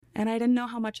And I didn't know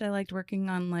how much I liked working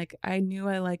on, like, I knew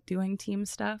I liked doing team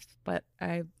stuff, but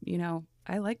I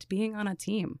liked being on a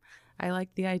team. I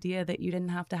liked the idea that you didn't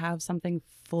have to have something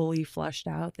fully fleshed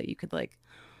out, that you could like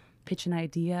pitch an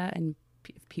idea and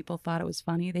if people thought it was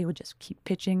funny, they would just keep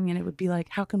pitching and it would be like,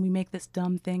 how can we make this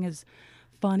dumb thing as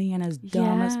funny and as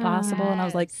dumb as possible? And I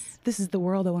was like, this is the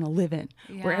world I want to live in,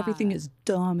 where everything is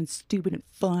dumb and stupid and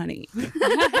funny.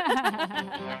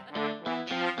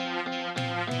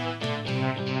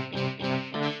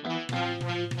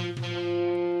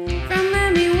 From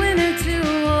Emmy winner to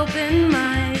open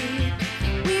mic,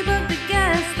 we booked a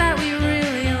guest that we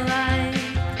really like.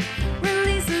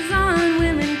 Releases on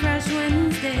Women Crush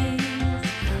Wednesdays,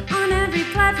 on every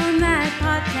platform that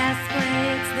podcasts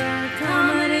play. It's the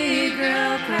Comedy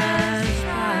Girl Crush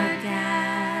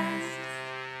Podcast.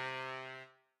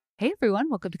 Hey everyone,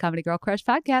 welcome to Comedy Girl Crush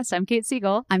Podcast. I'm Kate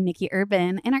Siegel. I'm Nikki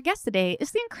Urban, and our guest today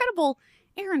is the incredible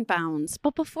Erin Bounds.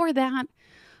 But before that,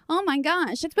 oh my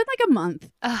gosh, it's been like a month.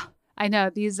 I know,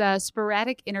 these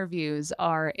sporadic interviews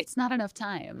it's not enough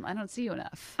time. I don't see you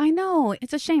enough. I know,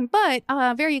 it's a shame, but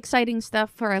very exciting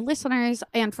stuff for our listeners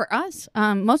and for us,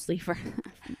 mostly for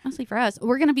us.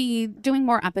 We're going to be doing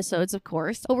more episodes, of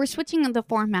course, but we're switching the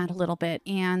format a little bit,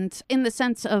 and in the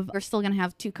sense of we're still going to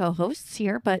have two co-hosts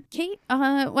here, but Kate,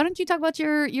 why don't you talk about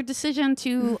your decision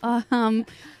to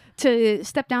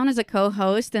step down as a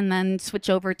co-host and then switch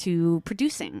over to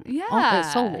producing.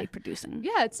 Solely producing.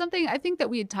 Yeah, it's something I think that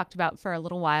we had talked about for a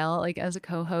little while. Like, as a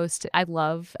co-host, I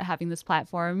love having this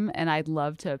platform and I'd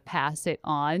love to pass it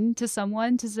on to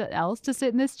someone else to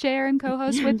sit in this chair and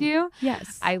co-host with you.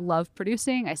 Yes. I love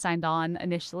producing. I signed on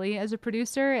initially as a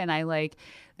producer and I like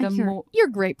you're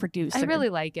a great producer. I really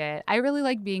like it. I really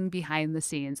like being behind the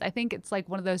scenes. I think it's like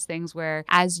one of those things where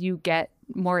as you get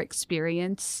more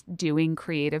experience doing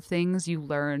creative things, you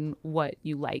learn what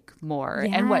you like more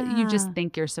and what you just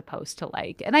think you're supposed to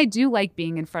like. And I do like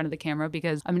being in front of the camera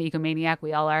because I'm an egomaniac.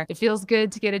 We all are. It feels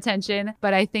good to get attention.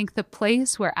 But I think the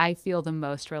place where I feel the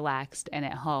most relaxed and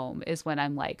at home is when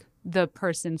I'm like the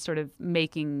person sort of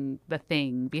making the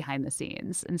thing behind the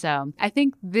scenes. And so I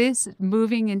think this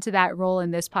moving into that role in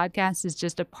this podcast is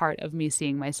just a part of me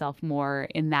seeing myself more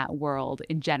in that world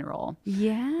in general.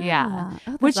 Yeah.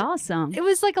 Oh, that's awesome. It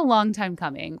was like a long time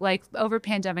coming. Like over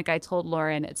pandemic, I told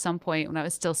Lauren at some point when I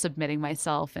was still submitting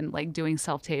myself and like doing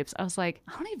self-tapes, I was like,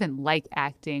 I don't even like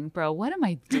acting, bro. What am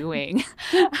I doing?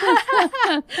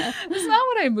 It's not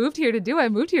what I moved here to do. I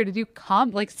moved here to do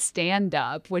stand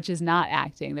up, which is not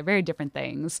acting. They're very different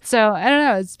things. So I don't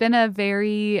know. It's been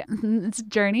it's a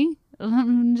journey.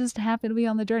 I'm just happy to be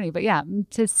on the journey. But yeah,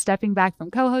 to stepping back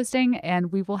from co-hosting,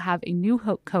 and we will have a new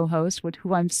co-host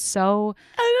who I'm so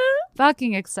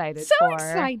fucking excited for. So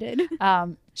excited.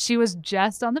 She was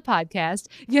just on the podcast.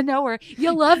 You know her.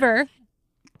 You love her.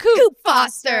 Coop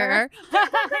Foster.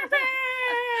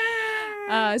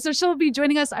 So she'll be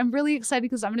joining us. I'm really excited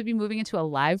because I'm going to be moving into a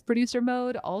live producer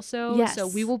mode also. Yes. So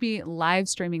we will be live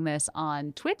streaming this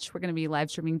on Twitch. We're going to be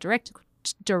live streaming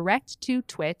direct to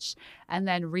Twitch and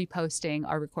then reposting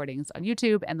our recordings on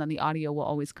YouTube. And then the audio will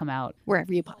always come out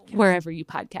wherever you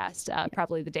podcast,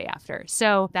 probably the day after.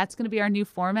 So that's going to be our new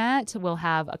format. We'll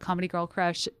have a Comedy Girl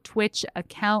Crush Twitch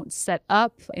account set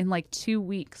up in like 2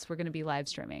 weeks. We're going to be live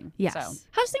streaming. Yes. So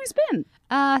how's things been?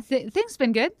 Things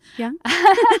been good. Yeah.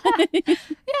 Yeah,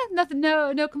 nothing,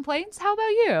 no complaints. How about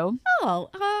you?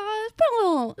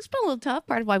 It's been a little tough.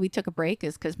 Part of why we took a break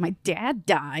is because my dad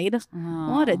died.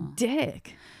 Oh. What a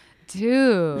dick.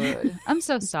 Dude, I'm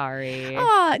so sorry.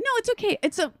 No, it's okay.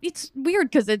 It's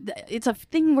weird because it's a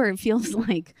thing where it feels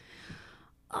like,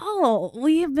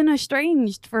 we have been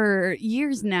estranged for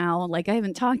years now. Like, I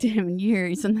haven't talked to him in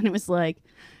years. And then it was like,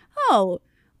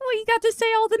 we got to say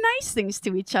all the nice things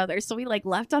to each other. So we like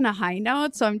left on a high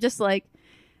note. So I'm just like,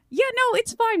 yeah, no,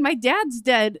 it's fine. My dad's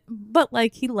dead, but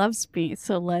like he loves me.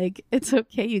 So like, it's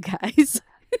okay, you guys.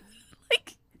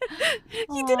 Like,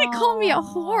 he didn't call me a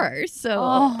whore.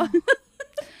 So,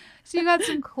 So you got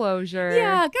some closure.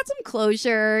 Yeah, got some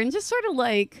closure and just sort of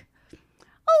like,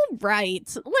 all right.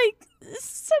 Like,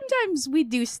 sometimes we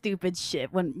do stupid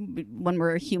shit when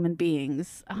we're human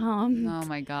beings. Oh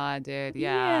my God, dude.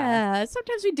 Yeah. Yeah.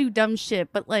 Sometimes we do dumb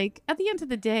shit, but like at the end of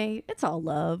the day, it's all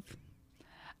love.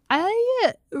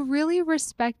 I really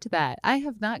respect that. I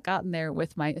have not gotten there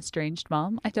with my estranged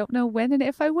mom. I don't know when and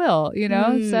if I will, So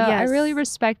yes. I really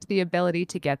respect the ability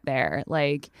to get there.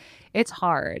 Like, it's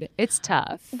hard. It's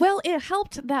tough. Well, it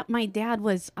helped that my dad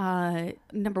was,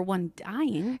 number one,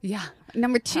 dying. Yeah.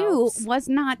 Number two, was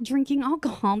not drinking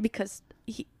alcohol because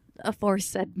he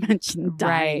mentioned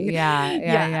dying. Right.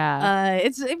 Yeah.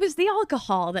 It was the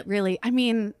alcohol that really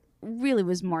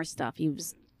was more stuff. He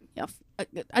was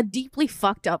a deeply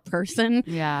fucked up person.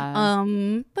 Yeah.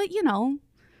 But you know,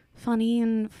 funny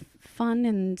and fun,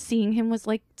 and seeing him was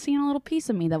like seeing a little piece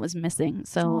of me that was missing.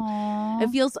 So Aw. it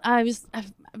feels. I've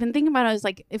been thinking about it. I was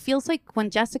like, it feels like when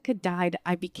Jessica died,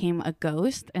 I became a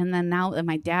ghost, and then now that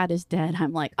my dad is dead,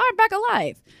 I'm like, oh, I'm back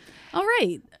alive. All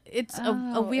right, it's a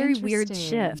Oh, very weird interesting.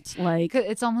 shift. Like,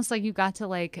 It's almost like you got to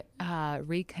like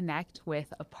reconnect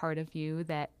with a part of you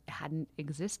that hadn't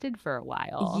existed for a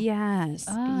while. yes,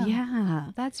 Oh.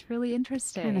 yeah. That's really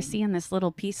interesting. Kind of seeing this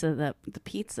little piece of the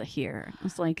pizza here.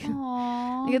 It's like.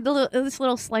 Aw. I get this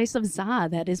little slice of za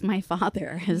that is my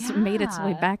father has made its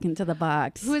way Yeah. back into the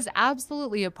box. Who is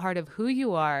absolutely a part of who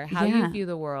you are, how you Yeah. view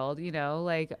the world, you know,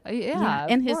 like yeah,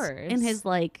 and of his course. and his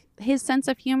like his sense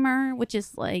of humor, which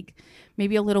is like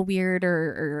maybe a little weird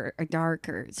or dark,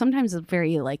 or sometimes it's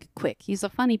very like quick. He's a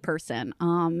funny person.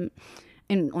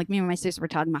 And like me and my sister were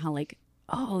talking about how like,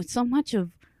 oh, so much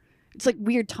of it's like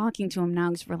weird talking to him now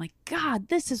because we're like, God,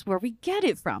 this is where we get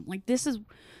it from. Like this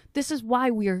is why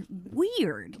we're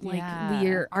weird. Like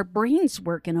Yeah. our brains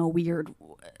work in a weird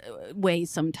way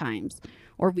sometimes,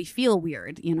 or we feel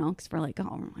weird, you know, because we're like,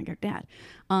 oh, like our dad.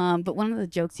 But one of the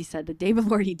jokes he said the day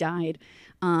before he died,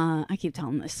 I keep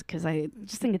telling this because I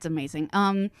just think it's amazing.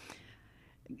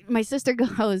 My sister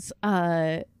goes,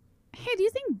 hey, do you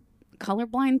think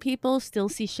colorblind people still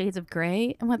see shades of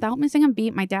gray? And without missing a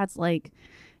beat, my dad's like,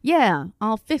 yeah,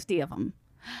 all 50 of them.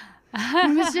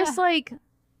 And it was just like,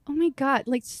 oh my God,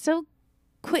 like so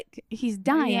quick. He's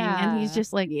dying and he's Yeah.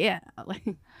 just like, yeah, like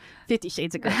 50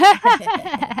 shades of gray.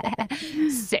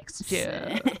 6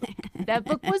 Joe. That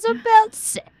book was about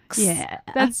sex. Yeah.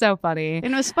 That's so funny.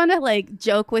 And it was fun to like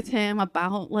joke with him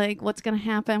about like what's gonna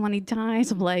happen when he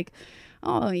dies. I'm like,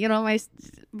 oh, you know,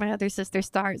 my other sister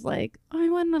Star's like, oh, I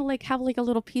want to like have like a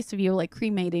little piece of you, like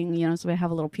cremating, you know, so I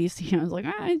have a little piece of you. I was like,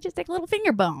 just take a little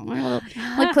finger bone,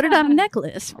 like put it on a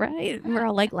necklace, right? And we're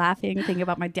all like laughing, thinking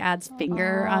about my dad's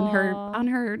finger on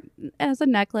her as a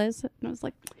necklace. And I was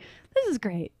like, this is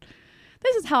great.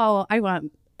 This is how I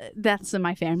want deaths in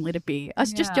my family to be.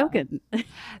 Us just Yeah. joking.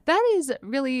 That is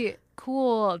really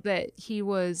cool that he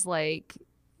was like,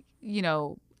 you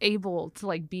know, able to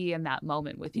like be in that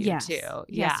moment with you Yes. too.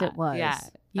 Yes, Yeah. it was. Yeah.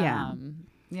 Yeah.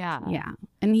 Yeah. Yeah.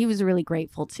 And he was really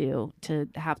grateful to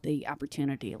have the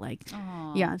opportunity. Like,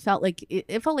 Aw. yeah, it felt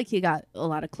like he got a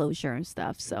lot of closure and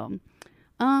stuff. So,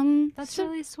 That's so,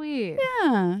 really sweet.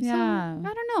 yeah. Yeah. So,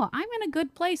 I don't know. I'm in a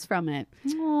good place from it.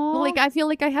 Aw. Like, I feel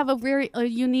like I have a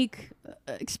unique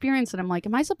experience, and I'm like,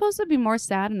 am I supposed to be more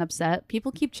sad and upset?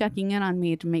 People keep checking in on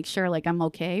me to make sure like I'm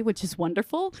okay, which is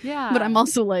wonderful. yeah. But I'm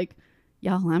also like,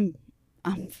 y'all,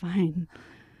 I'm fine.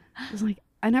 It's like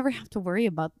I never have to worry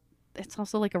about. It's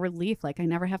also like a relief. Like I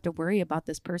never have to worry about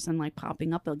this person like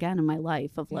popping up again in my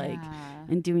life of like Yeah.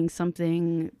 and doing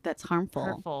something that's harmful.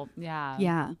 Hurtful. Yeah.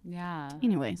 Yeah. Yeah.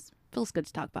 Anyways, feels good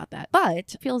to talk about that,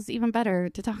 but feels even better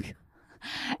to talk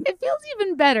It feels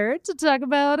even better to talk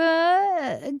about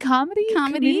comedy,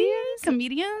 comedians, And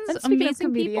speaking of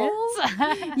amazing people.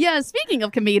 comedians, Yeah, speaking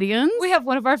of comedians, we have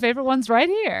one of our favorite ones right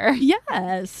here.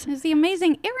 yes, is the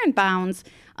amazing Erin Bounds.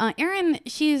 Erin,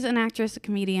 she's an actress, a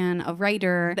comedian, a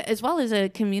writer, as well as a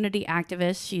community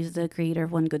activist. She's the creator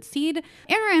of One Good Seed.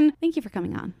 Erin, thank you for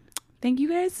coming on. Thank you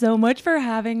guys so much for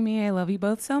having me. I love you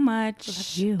both so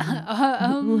much. You.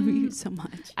 love you so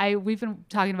much. We've been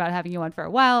talking about having you on for a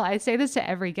while. I say this to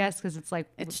every guest because it's like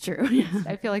It's true.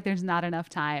 I feel like there's not enough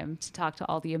time to talk to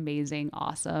all the amazing,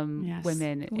 awesome Yes.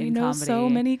 women We in know comedy. so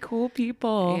many cool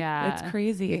people. Yeah. It's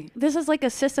crazy. This is like a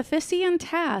Sisyphusian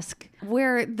task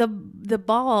where the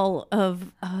ball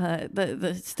of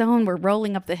the stone we're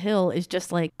rolling up the hill is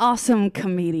just like awesome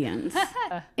comedians.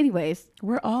 Anyways,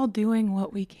 We're all doing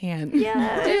what we can.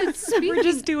 yeah. Dude, We're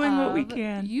just doing what we of,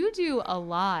 can. You do a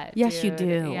lot. Yes, you dude.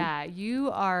 do. Yeah, you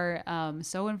are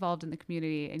so involved in the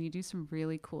community and you do some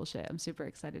really cool shit. I'm super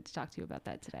excited to talk to you about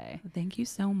that today. Thank you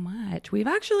so much. We've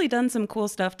actually done some cool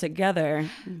stuff together.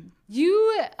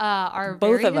 You are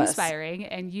Both very of us. inspiring,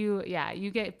 and you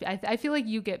get. I feel like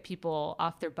you get people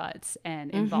off their butts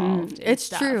and involved. in It's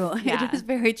stuff. true. Yeah. It is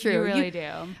very true. You really do.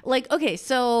 Like, okay,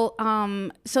 so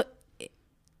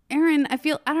Erin, I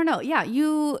don't know. Yeah,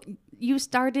 you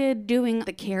started doing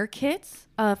the care kits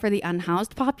for the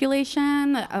unhoused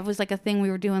population. It was like a thing we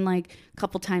were doing like a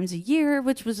couple times a year,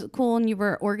 which was cool. And you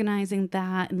were organizing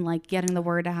that and like getting the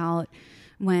word out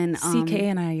when CK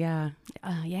and I, yeah.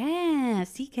 yeah,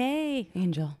 CK.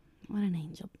 Angel. What an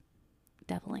angel.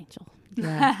 Devil angel.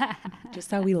 Yeah.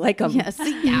 Just how we like them. Yes.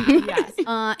 Yes.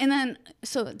 And then,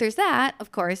 so there's that,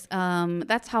 of course.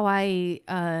 That's how I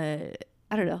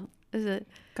don't know. Is it?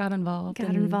 got involved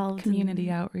in- community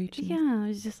outreach. Yeah, I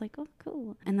was just like, oh,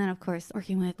 cool. And then, of course,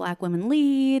 working with Black Women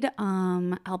Lead,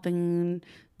 helping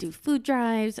do food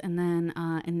drives, and then,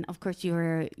 and of course,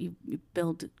 you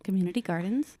build community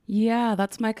gardens. Yeah,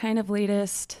 that's my kind of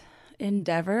latest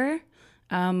endeavor,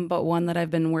 but one that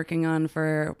I've been working on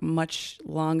for much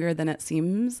longer than it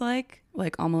seems like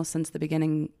almost since the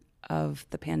beginning of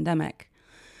the pandemic.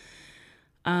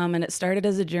 And it started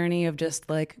as a journey of just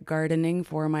like gardening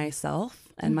for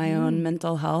myself and my own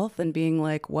mental health and being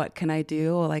like, what can I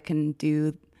do? Well, I can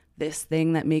do this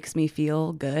thing that makes me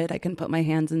feel good. I can put my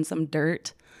hands in some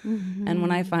dirt. And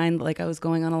when I find like I was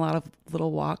going on a lot of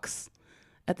little walks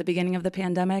at the beginning of the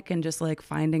pandemic and just like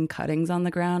finding cuttings on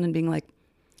the ground and being like,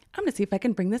 I'm going to see if I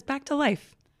can bring this back to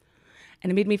life.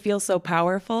 And it made me feel so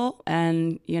powerful.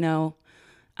 And, you know,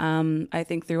 I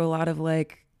think through a lot of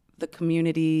like the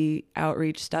community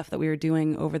outreach stuff that we were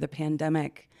doing over the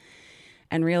pandemic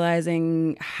and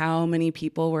realizing how many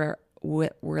people were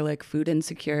like food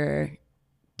insecure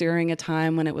during a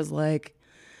time when it was like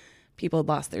people had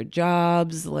lost their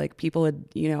jobs, like people had,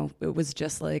 you know, it was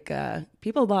just like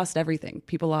people lost everything.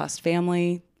 People lost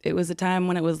family. It was a time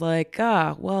when it was like,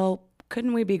 well,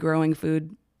 couldn't we be growing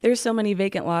food? There's so many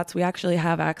vacant lots. We actually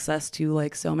have access to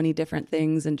like so many different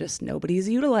things and just nobody's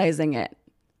utilizing it.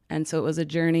 And so it was a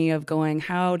journey of going,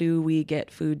 how do we get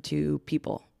food to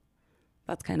people?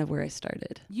 That's kind of where I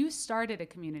started. You started a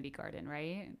community garden,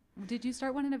 right? Did you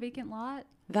start one in a vacant lot?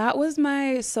 That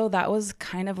was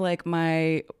kind of like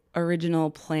my original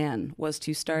plan, was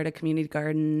to start a community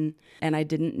garden, and I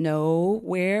didn't know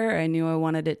where. I knew I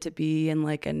wanted it to be in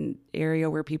like an area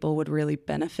where people would really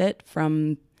benefit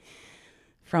from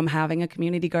having a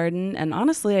community garden. And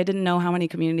honestly, I didn't know how many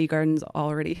community gardens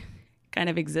already kind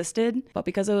of existed. But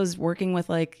because I was working with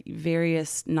like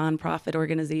various nonprofit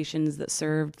organizations that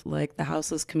served like the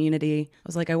houseless community, I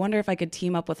was like, I wonder if I could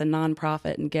team up with a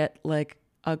nonprofit and get like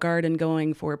a garden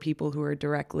going for people who are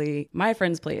directly. My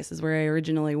friend's place is where I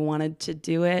originally wanted to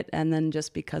do it. And then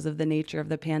just because of the nature of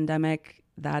the pandemic,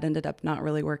 that ended up not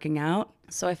really working out.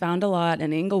 So I found a lot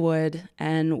in Inglewood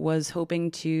and was hoping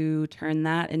to turn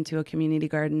that into a community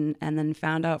garden, and then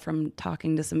found out from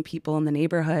talking to some people in the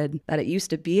neighborhood that it used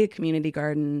to be a community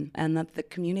garden and that the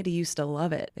community used to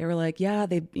love it. They were like, yeah,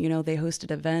 they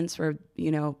hosted events where,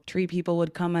 tree people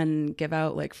would come and give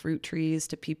out like fruit trees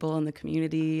to people in the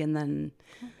community, and then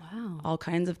all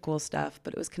kinds of cool stuff.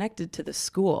 But it was connected to the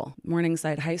school,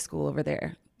 Morningside High School over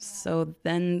there. So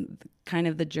then kind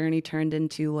of the journey turned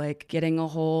into like getting a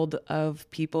hold of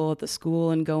people at the school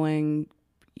and going,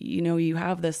 you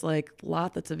have this like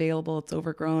lot that's available. It's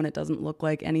overgrown. It doesn't look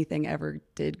like anything ever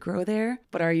did grow there.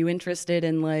 But are you interested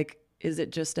in like, is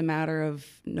it just a matter of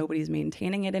nobody's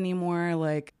maintaining it anymore?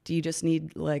 Like, do you just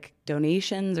need like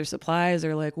donations or supplies,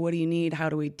 or like, what do you need? How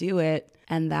do we do it?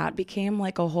 And that became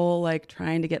like a whole like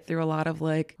trying to get through a lot of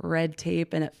like red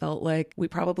tape. And it felt like we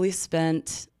probably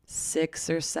spent 6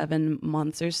 or 7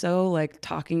 months or so, like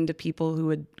talking to people who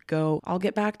would go, I'll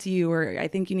get back to you, or I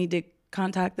think you need to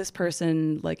contact this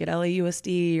person like at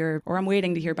LAUSD, or I'm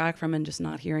waiting to hear back from, and just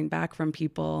not hearing back from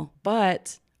people.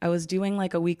 But I was doing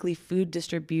like a weekly food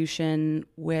distribution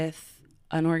with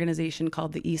an organization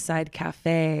called the Eastside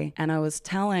Cafe. And I was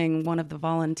telling one of the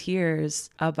volunteers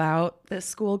about this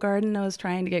school garden I was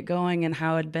trying to get going and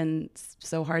how it had been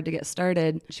so hard to get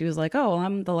started. She was like, oh, well,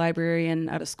 I'm the librarian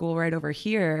at a school right over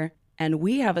here, and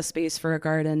we have a space for a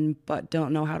garden, but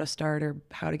don't know how to start or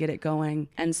how to get it going.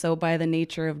 And so by the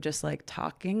nature of just like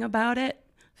talking about it,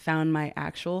 found my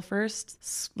actual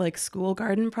first like school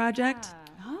garden project.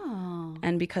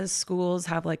 And because schools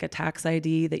have like a tax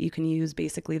ID that you can use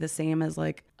basically the same as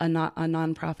like a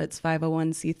nonprofit's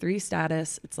 501c3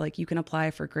 status, it's like you can apply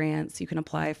for grants, you can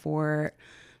apply for,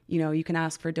 you can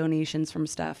ask for donations from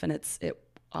stuff, and it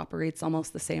operates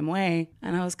almost the same way.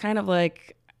 And I was kind of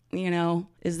like,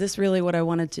 is this really what I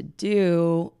wanted to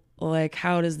do? Like,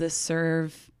 how does this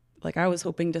serve? Like, I was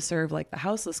hoping to serve like the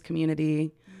houseless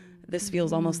community. This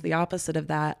feels almost the opposite of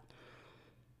that.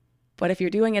 But if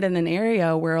you're doing it in an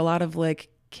area where a lot of like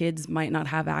kids might not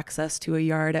have access to a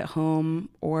yard at home,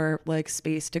 or like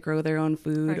space to grow their own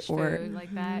food, fresh food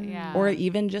like that, yeah, or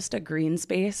even just a green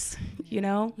space, it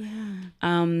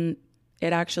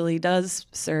actually does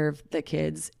serve the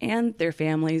kids and their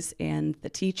families and the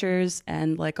teachers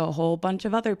and like a whole bunch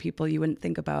of other people you wouldn't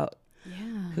think about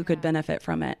who could benefit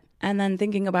from it. And then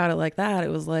thinking about it like that,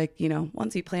 it was like,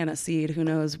 once you plant a seed, who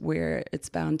knows where it's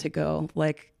bound to go.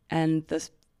 Like, and the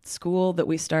school that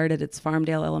we started, it's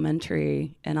Farmdale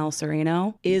Elementary in El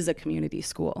Sereno, is a community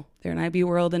school. They're an IB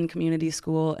World and community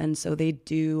school, and so they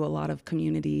do a lot of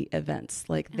community events.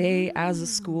 Like as a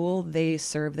school, they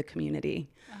serve the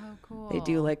community. Oh, Cool. They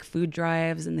do like food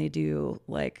drives, and they do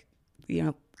like,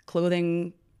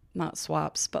 clothing, not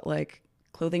swaps, but like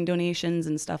clothing donations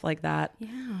and stuff like that.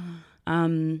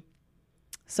 Yeah.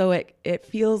 So it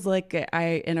feels like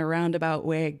I, in a roundabout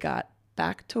way, got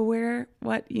back to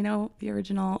the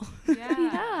original.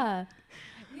 Yeah.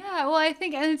 Yeah, well, I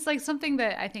think, and it's like something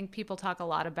that I think people talk a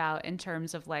lot about in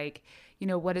terms of like,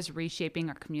 what does reshaping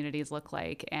our communities look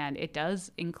like? And it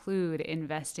does include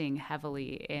investing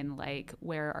heavily in like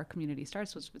where our community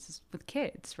starts, which is with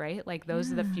kids, right? Like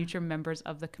those are the future members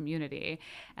of the community,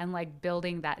 and like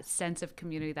building that sense of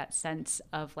community, that sense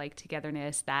of like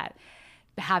togetherness, that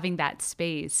having that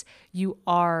space, you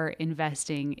are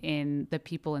investing in the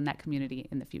people in that community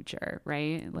in the future,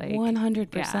 right? Like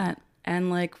 100%. And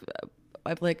like,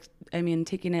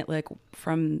 taking it like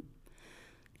from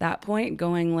that point,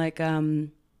 going like,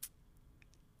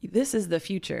 this is the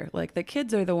future. Like the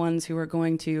kids are the ones who are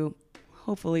going to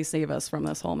hopefully save us from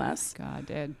this whole mess. God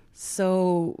did.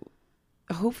 So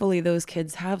hopefully those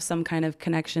kids have some kind of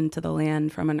connection to the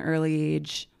land from an early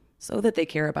age so that they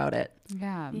care about it.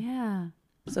 Yeah. Yeah.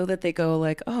 So that they go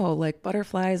like, oh, like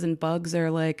butterflies and bugs are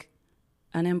like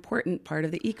an important part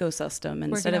of the ecosystem,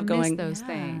 instead of going, those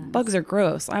things. bugs are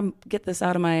gross. Get this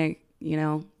out of my, Yeah.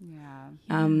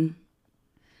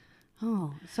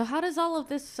 Oh, so how does all of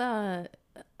this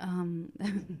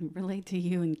relate to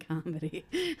you in comedy?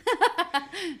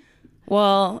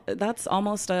 Well, that's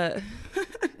almost I'm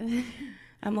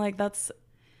like, that's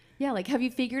Yeah, like have you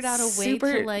figured out a way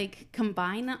Super- to like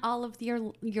combine all of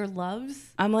your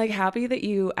loves? I'm like happy that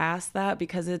you asked that,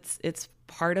 because it's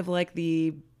part of like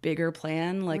the bigger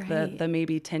plan, like Right. the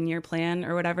maybe 10-year plan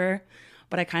or whatever.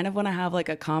 But I kind of want to have like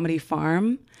a comedy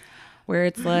farm where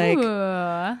it's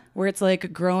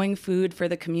like growing food for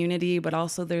the community, but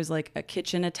also there's like a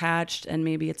kitchen attached, and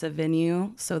maybe it's a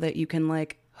venue so that you can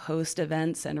like host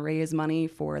events and raise money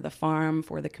for the farm,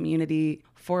 for the community,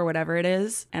 for whatever it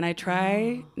is. And I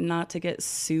try not to get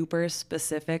super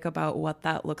specific about what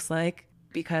that looks like,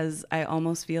 because I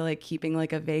almost feel like keeping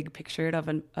like a vague picture of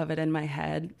it in my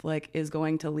head like is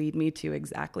going to lead me to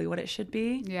exactly what it should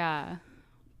be. Yeah.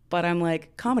 But I'm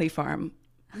like, comedy farm,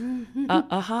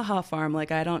 a haha farm.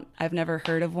 Like I've never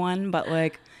heard of one, but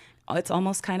like it's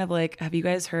almost kind of like, have you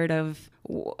guys heard of,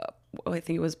 I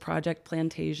think it was Project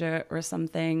Plantasia or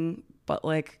something, but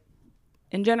like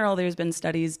in general, there's been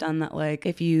studies done that like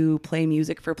if you play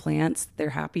music for plants, they're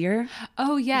happier.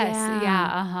 Oh, yes. Yeah.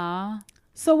 Yeah. Uh-huh.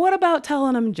 So what about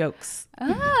telling them jokes?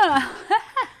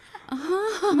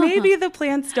 Maybe the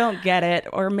plants don't get it,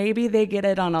 or maybe they get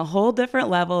it on a whole different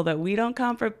level that we don't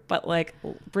comprehend, but like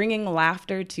bringing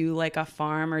laughter to like a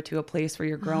farm or to a place where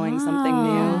you're growing something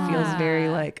new feels very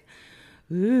like,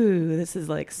 ooh, this is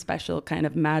like special kind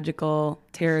of magical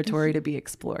territory to be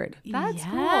explored. That's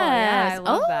cool. Yeah, I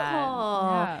love that.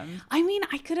 Oh. Yeah. I mean,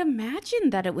 I could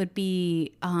imagine that it would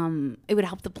be, it would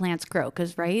help the plants grow,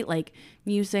 because right, like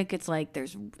music, it's like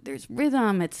there's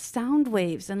rhythm, it's sound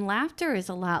waves, and laughter is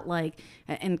a lot like,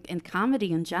 and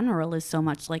comedy in general is so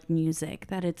much like music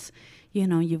that it's,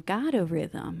 you've got a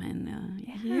rhythm, and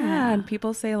Yeah, and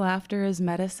people say laughter is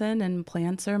medicine and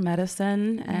plants are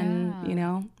medicine, and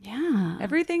yeah.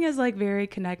 everything is like very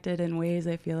connected in ways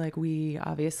I feel like we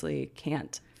obviously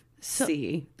can't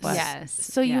see. But Yes.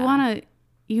 So you want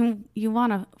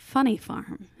a funny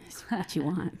farm is what you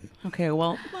want. Okay,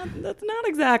 well, that's not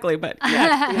exactly, but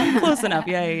yeah, close enough.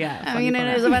 Yeah. I mean,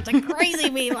 it is about the crazy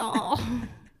people.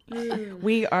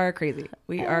 We are crazy.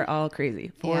 We are all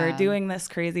crazy for Yeah. doing this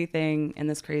crazy thing in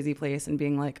this crazy place and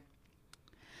being like,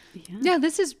 Yeah,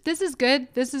 this is good.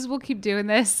 We'll keep doing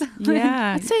this.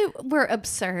 yeah, I'd say we're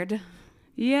absurd.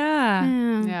 yeah.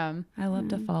 Yeah. I love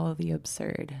to follow the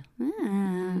absurd.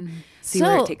 See So-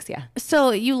 where it takes you.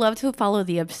 So you love to follow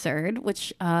the absurd,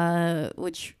 which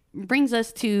brings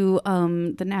us to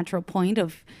the natural point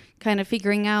of kind of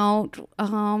figuring out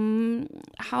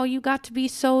how you got to be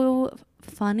so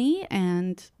funny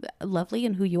and lovely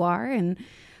and who you are. And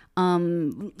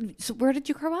so where did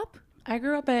you grow up? I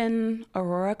grew up in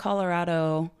Aurora,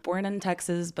 Colorado, born in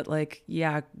Texas, but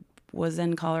was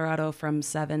in Colorado from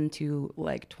 7 to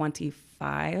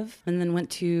 25, and then went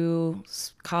to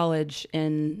college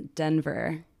in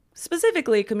Denver,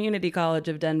 specifically Community College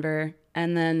of Denver,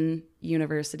 and then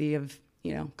University of,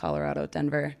 Colorado,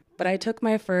 Denver. But I took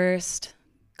my first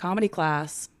comedy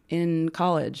class in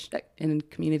college, in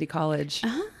community college.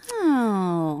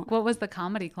 Oh, What was the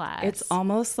comedy class? It's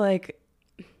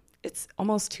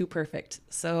almost too perfect.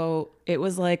 So it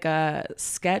was like a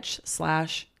sketch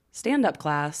 / stand-up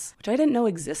class, which I didn't know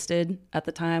existed at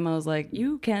the time. I was like,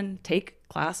 you can take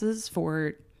classes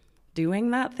for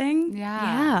doing that thing. Yeah.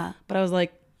 yeah. But I was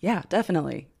like, Yeah,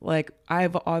 definitely. Like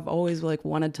I've always like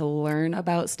wanted to learn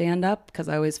about stand up because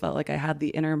I always felt like I had the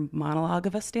inner monologue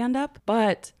of a stand up.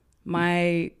 But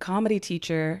my comedy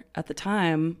teacher at the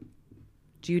time,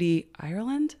 Judy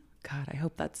Ireland, God, I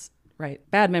hope that's right.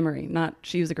 Bad memory. Not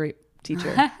she was a great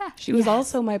teacher. She was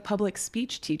also my public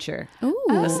speech teacher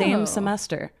the same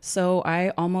semester. So I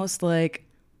almost like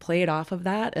played off of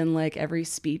that, and like every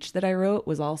speech that I wrote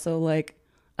was also like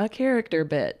a character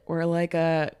bit or like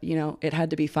a, you know, it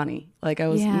had to be funny. Like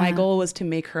my goal was to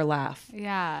make her laugh.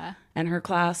 Yeah. And her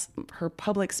class, her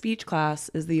public speech class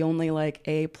is the only like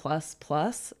A++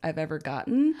 I've ever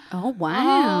gotten Oh wow.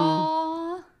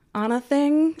 Aw. on a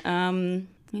thing.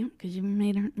 Yeah, because you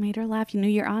made her laugh. You knew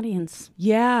your audience.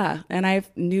 Yeah. And I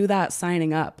knew that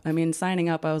signing up. I mean, signing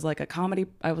up, I was like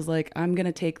I was like, I'm going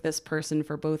to take this person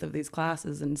for both of these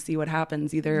classes and see what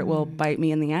happens. Either it will bite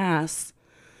me in the ass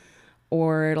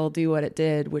or it'll do what it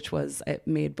did, which was it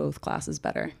made both classes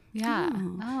better. Yeah.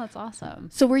 Oh, that's awesome.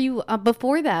 So were you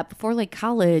before like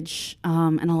college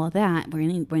and all of that?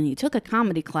 When you took a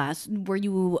comedy class, were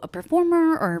you a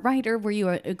performer or a writer? Were you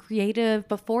a creative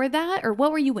before that, or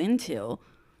what were you into?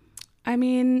 I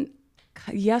mean,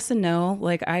 yes and no.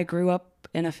 Like I grew up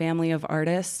in a family of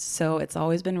artists, so it's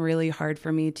always been really hard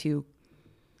for me to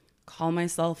call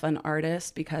myself an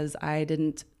artist because I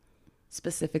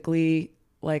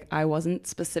wasn't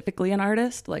specifically an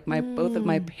artist. Like both of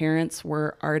my parents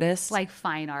were artists. Like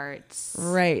fine arts.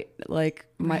 Right. Like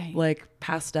like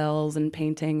pastels and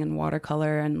painting and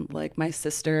watercolor, and like my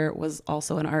sister was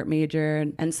also an art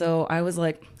major. And so I was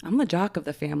like, I'm the jock of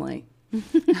the family.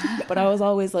 But I was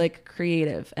always like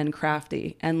creative and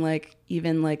crafty, and like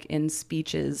even like in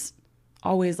speeches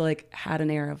always like had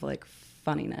an air of like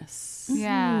funniness.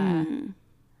 Yeah.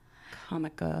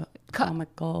 Comical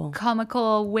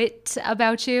wit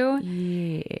about you.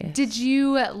 Yeah. Did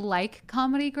you like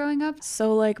comedy growing up?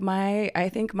 So like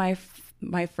I think my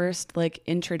first like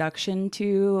introduction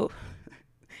to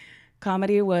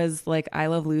comedy was like I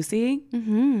Love Lucy.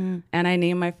 Mm-hmm. And I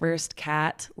named my first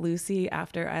cat Lucy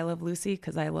after I Love Lucy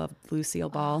because I love Lucille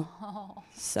Ball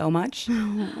so much.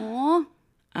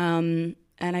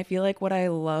 And I feel like what I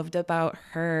loved about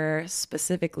her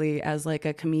specifically as like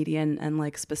a comedian and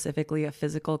like specifically a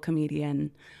physical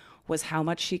comedian was how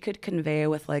much she could convey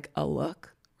with like a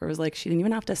look. Where it was like she didn't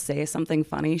even have to say something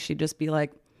funny. She'd just be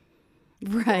like,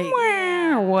 right,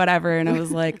 or whatever. And I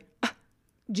was like,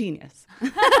 genius.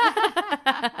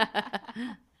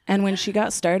 And when she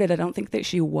got started, I don't think that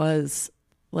she was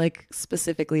like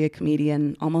specifically a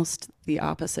comedian, almost the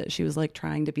opposite. She was like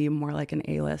trying to be more like an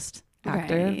A-list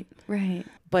actor. Right.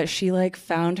 But she like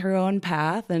found her own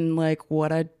path, and like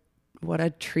what a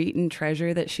treat and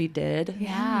treasure that she did.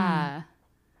 Yeah.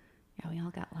 Yeah, we all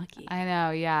got lucky. I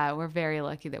know. Yeah. We're very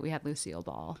lucky that we had Lucille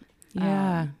Ball.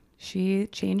 Yeah. She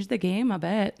changed the game a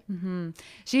bit. Mm-hmm.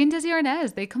 She and Dizzy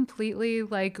Arnaz, they completely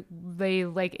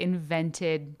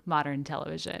invented modern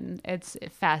television. It's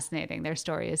fascinating. Their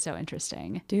story is so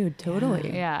interesting. Dude,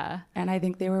 totally. Yeah. And I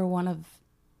think they were one of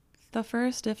the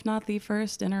first, if not the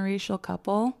first, interracial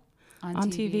couple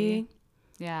on TV.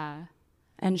 Yeah.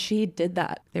 And she did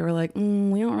that. They were like, we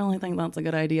don't really think that's a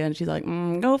good idea. And she's like,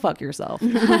 go fuck yourself.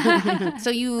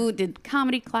 So you did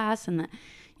comedy class, and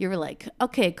you were like,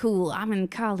 okay, cool, I'm in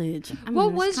college.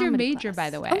 What was your major, by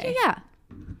the way? Oh, yeah.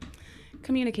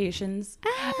 Communications.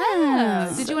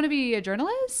 Oh. Did you want to be a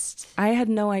journalist? I had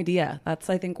no idea. That's,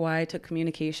 I think, why I took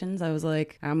communications. I was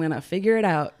like, I'm going to figure it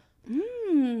out.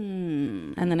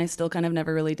 And then I still kind of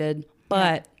never really did.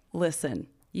 But listen,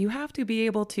 you have to be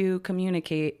able to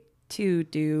communicate to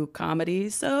do comedy.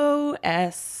 So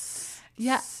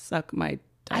suck my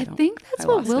I think that's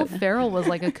what Will Ferrell was,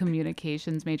 like a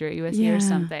communications major at USC or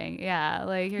something. Yeah,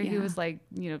 like he was like,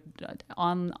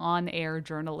 on air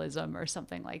journalism or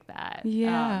something like that.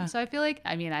 Yeah. So I feel like,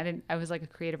 I was like a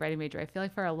creative writing major. I feel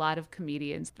like for a lot of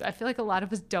comedians, I feel like a lot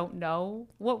of us don't know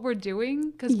what we're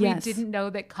doing because we didn't know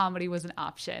that comedy was an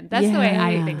option. That's the way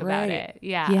I think about it.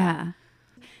 Yeah. Yeah.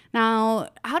 Now,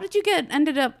 how did you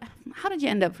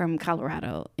end up from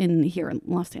Colorado here in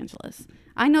Los Angeles?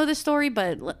 I know this story,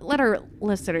 but let our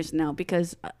listeners know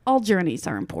because all journeys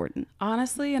are important.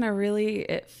 Honestly,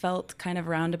 it felt kind of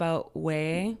roundabout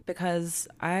way because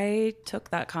I took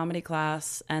that comedy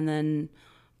class and then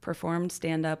performed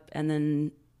stand-up and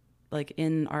then like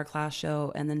in our class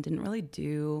show and then didn't really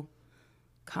do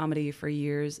comedy for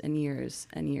years and years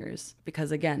and years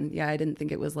because again, I didn't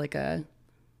think it was like a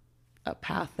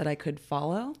path that I could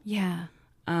follow. Yeah.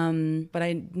 But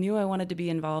I knew I wanted to be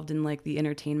involved in like the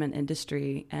entertainment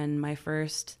industry. And my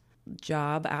first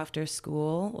job after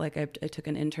school. Like I took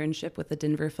an internship with the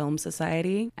Denver Film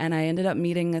Society, and I ended up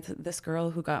meeting this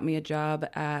girl who got me a job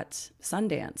at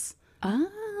Sundance.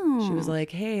 Oh. She was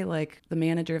like, hey, like the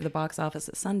manager of the box office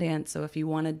at Sundance, so if you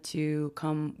wanted to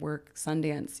come work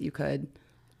Sundance, you could,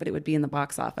 but it would be in the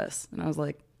box office. And I was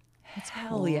like,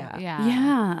 hell yeah.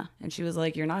 Yeah. And she was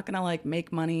like, you're not going to like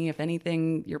make money. If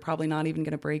anything, you're probably not even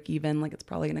going to break even. Like it's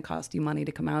probably going to cost you money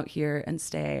to come out here and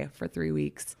stay for 3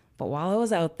 weeks. But while I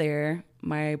was out there,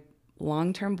 my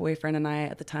long-term boyfriend and I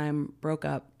at the time broke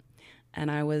up, and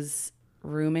I was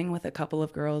rooming with a couple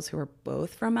of girls who were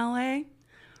both from LA.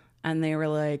 And they were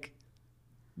like,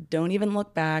 don't even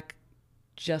look back,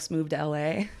 just move to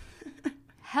LA.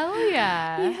 Hell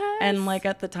yeah. Yes. And like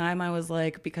at the time I was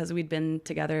like, because we'd been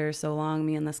together so long,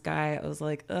 me and this guy, I was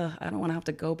like, ugh, I don't want to have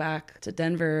to go back to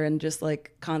Denver and just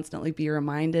like constantly be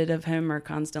reminded of him or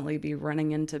constantly be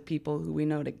running into people who we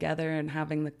know together and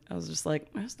I was just like,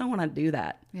 I just don't want to do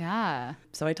that. Yeah.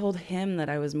 So I told him that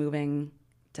I was moving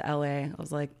to LA. I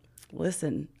was like,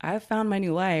 listen, I've found my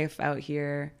new life out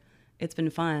here. It's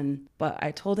been fun. But I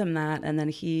told him that, and then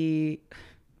he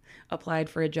applied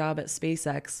for a job at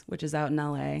SpaceX, which is out in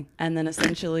LA. And then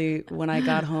essentially when I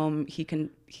got home,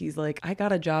 he's like, I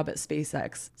got a job at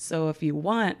SpaceX. So if you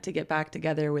want to get back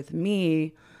together with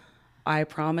me, I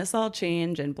promise I'll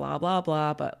change and blah, blah,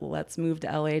 blah, but let's move to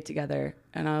LA together.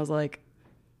 And I was like,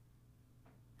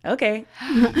 okay.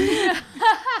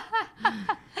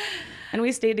 And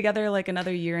we stayed together like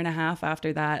another year and a half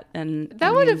after that. And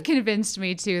That would have convinced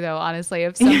me too, though, honestly.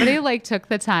 If somebody like took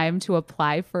the time to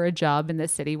apply for a job in the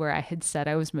city where I had said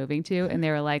I was moving to, and they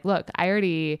were like, look, I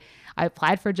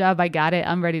applied for a job, I got it,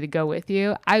 I'm ready to go with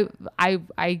you. I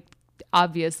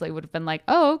obviously would have been like,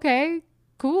 oh, okay,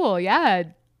 cool. Yeah.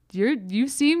 You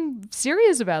seem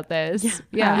serious about this.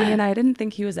 Yeah. I mean, I didn't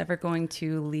think he was ever going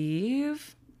to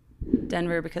leave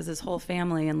Denver because his whole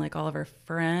family and like all of our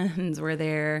friends were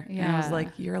there. And I was Yeah. like,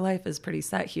 your life is pretty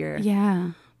set here.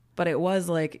 Yeah. But it was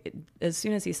like, as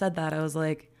soon as he said that, I was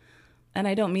like, and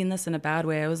I don't mean this in a bad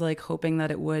way, I was like hoping that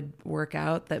it would work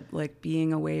out, that like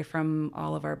being away from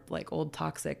all of our like old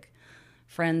toxic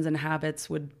friends and habits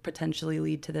would potentially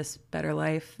lead to this better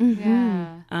life.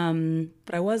 Yeah.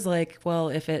 But I was like, well,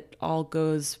 if it all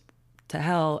goes to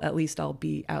hell, at least I'll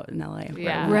be out in LA. where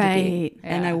Yeah. I need to be. Right.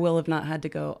 And Yeah. I will have not had to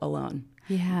go alone.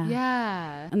 Yeah.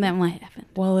 Yeah. And then what happened?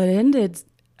 Well, it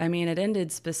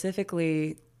ended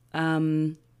specifically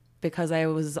because I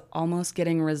was almost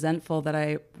getting resentful that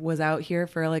I was out here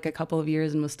for like a couple of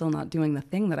years and was still not doing the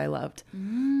thing that I loved.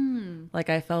 Like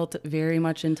I felt very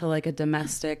much into like a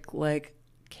domestic, like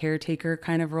caretaker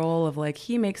kind of role of like,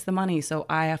 he makes the money, so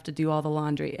I have to do all the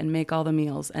laundry and make all the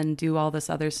meals and do all this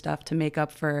other stuff to make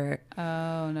up for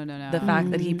Oh, no. the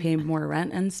fact that he paid more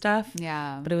rent and stuff.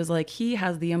 Yeah. But it was like, he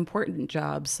has the important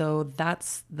job. So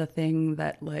that's the thing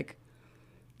that like,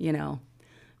 you know,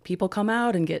 people come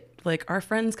out and get like, our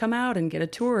friends come out and get a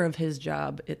tour of his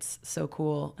job. It's so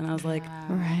cool. And I was like,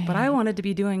 Right. but I wanted to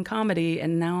be doing comedy,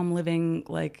 and now I'm living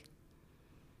like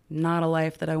not a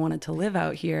life that I wanted to live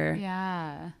out here.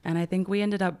 Yeah. And I think we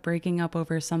ended up breaking up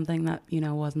over something that, you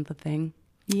know, wasn't the thing.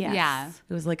 Yes. Yeah.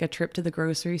 It was like a trip to the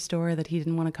grocery store that he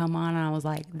didn't want to come on. And I was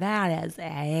like, that is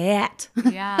it.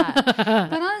 Yeah.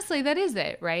 But honestly, that is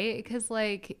it, right? Because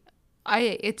like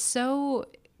it's so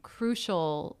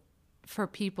crucial for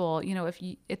people, you know,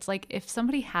 it's like if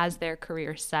somebody has their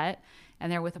career set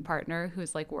and they're with a partner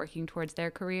who's like working towards their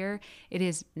career, it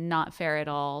is not fair at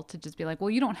all to just be like,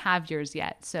 well, you don't have yours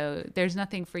yet, so there's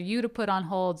nothing for you to put on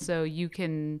hold, so you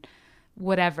can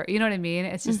whatever, you know what I mean?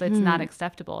 It's just, it's not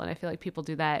acceptable. And I feel like people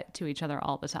do that to each other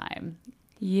all the time.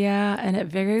 Yeah. And it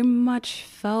very much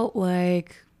felt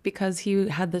like, because he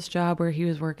had this job where he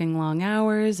was working long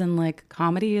hours, and like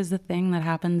comedy is the thing that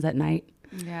happens at night,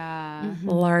 Yeah.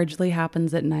 largely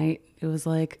happens at night. It was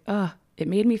like, it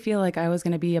made me feel like I was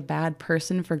going to be a bad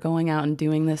person for going out and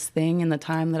doing this thing in the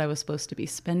time that I was supposed to be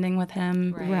spending with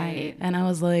him. Right. And I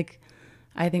was like,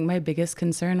 I think my biggest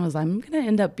concern was I'm going to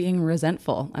end up being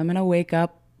resentful. I'm going to wake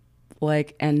up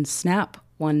like and snap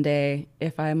one day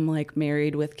if I'm like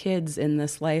married with kids in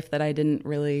this life that I didn't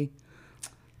really,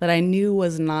 that I knew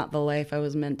was not the life I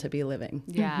was meant to be living.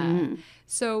 Yeah.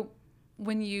 So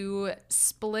when you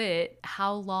split,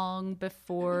 how long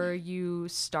before you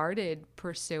started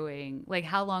pursuing, like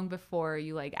how long before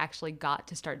you like actually got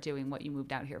to start doing what you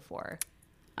moved out here for?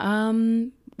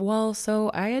 Well,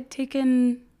 so I had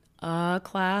taken a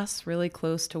class really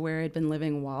close to where I'd been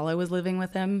living while I was living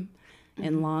with him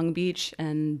in Long Beach,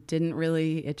 and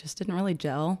it just didn't really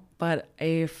gel. But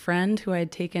a friend who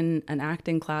I'd taken an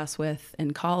acting class with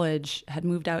in college had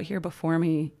moved out here before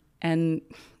me and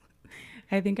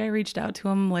I think I reached out to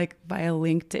him like via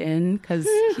LinkedIn because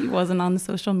he wasn't on the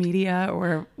social media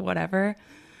or whatever.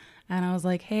 And I was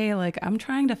like, hey, like I'm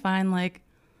trying to find like,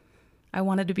 I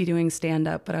wanted to be doing stand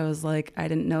up, but I was like, I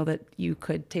didn't know that you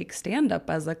could take stand up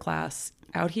as a class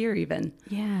out here even.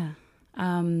 Yeah.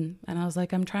 And I was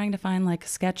like, I'm trying to find like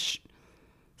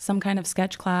some kind of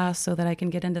sketch class so that I can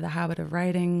get into the habit of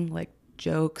writing like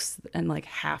jokes and like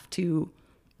have to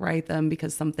write them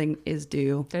because something is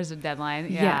due. There's a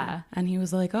deadline. Yeah. Yeah. And he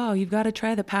was like, oh, you've got to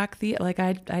try the Pack Theater. Like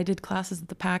I did classes at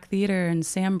the Pack Theater and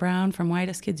Sam Brown from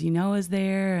Whitest Kids You Know is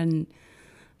there. And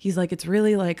he's like, it's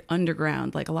really like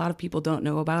underground. Like a lot of people don't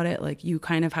know about it. Like you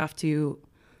kind of have to,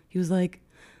 he was like,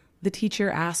 the teacher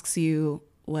asks you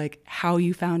like how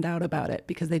you found out about it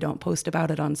because they don't post about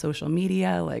it on social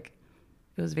media. Like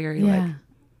it was very like,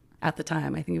 at the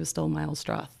time, I think it was still Miles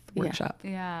Stroth workshop.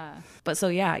 Yeah. But so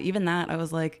yeah, even that I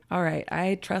was like, all right,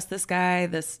 I trust this guy.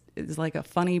 This is like a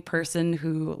funny person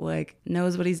who like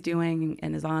knows what he's doing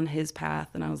and is on his path.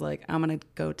 And I was like, I'm gonna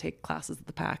go take classes at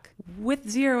the Pack with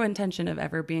zero intention of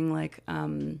ever being like,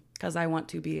 because I want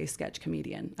to be a sketch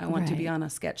comedian. I want to be on a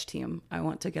sketch team. I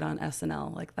want to get on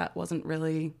SNL. Like that wasn't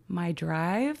really my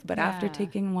drive. But after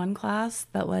taking one class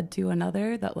that led to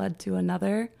another,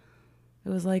 it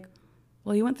was like,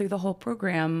 well, you went through the whole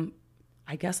program.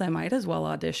 I guess I might as well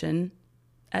audition.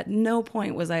 At no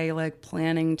point was I like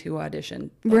planning to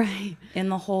audition. Right. In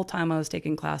the whole time I was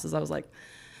taking classes, I was like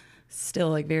still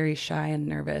like very shy and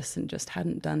nervous and just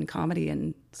hadn't done comedy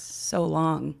in so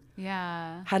long.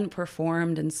 Yeah. Hadn't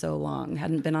performed in so long.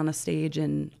 Hadn't been on a stage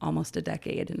in almost a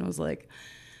decade. And was like,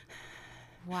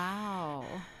 wow.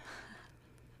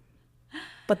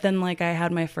 But then like I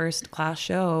had my first class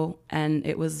show and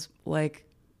it was like,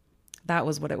 that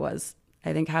was what it was.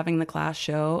 I think having the class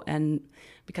show, and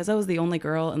because I was the only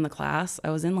girl in the class, I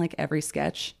was in like every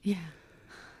sketch. Yeah.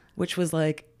 Which was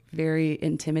like very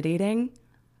intimidating,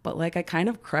 but like I kind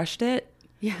of crushed it.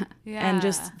 Yeah. Yeah. And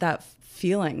just that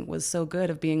feeling was so good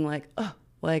of being like, oh,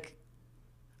 like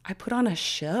I put on a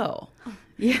show.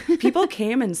 Yeah. People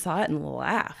came and saw it and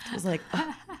laughed. I was like,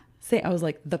 oh. I was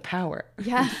like, the power.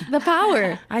 Yes. The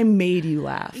power. I made you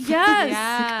laugh. Yes.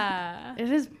 Yeah.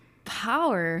 It is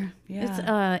power. Yeah. It's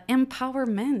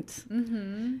empowerment.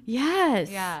 Mm-hmm. Yes.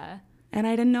 Yeah. And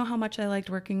I didn't know how much I liked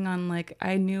working on, like,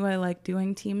 I knew I liked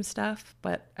doing team stuff,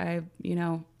 but I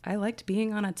liked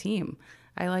being on a team.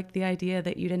 I liked the idea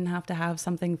that you didn't have to have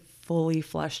something fully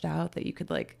fleshed out, that you could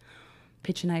like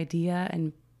pitch an idea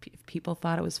and if people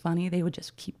thought it was funny, they would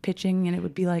just keep pitching and it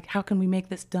would be like, how can we make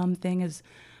this dumb thing as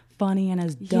funny and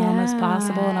as dumb as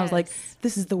possible? And I was like,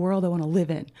 this is the world I want to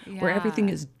live in, where everything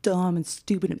is dumb and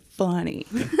stupid and funny.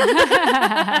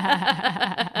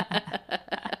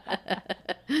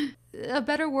 A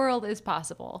better world is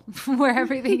possible where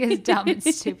everything is dumb and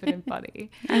stupid and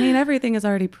funny. I mean, everything is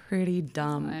already pretty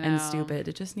dumm I and know. stupid.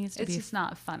 It just needs to It's be. just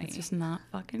not funny. It's just not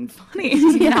fucking funny.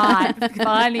 It's not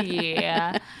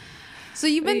funny. So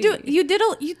you've been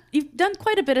you've done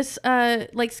quite a bit of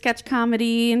like sketch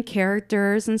comedy and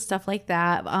characters and stuff like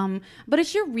that. But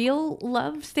is your real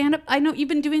love stand up? I know you've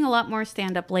been doing a lot more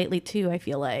stand up lately too. I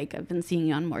feel like I've been seeing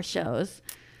you on more shows.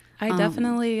 I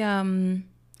definitely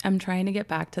I'm trying to get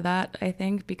back to that, I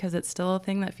think, because it's still a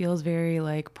thing that feels very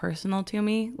like personal to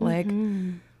me. Like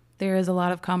there is a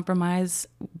lot of compromise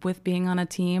with being on a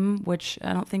team, which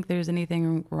I don't think there's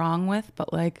anything wrong with,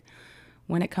 but like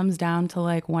when it comes down to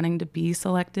like wanting to be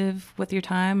selective with your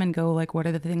time and go like, what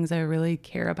are the things I really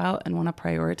care about and want to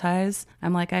prioritize?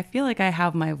 I'm like, I feel like I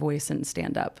have my voice in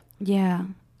stand up. Yeah.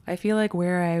 I feel like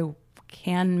where I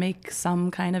can make some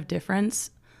kind of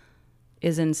difference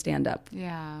is in stand up.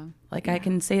 Yeah. Like I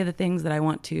can say the things that I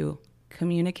want to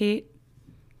communicate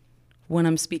when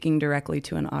I'm speaking directly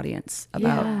to an audience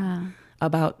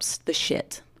about the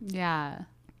shit. Yeah.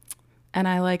 And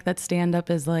I like that stand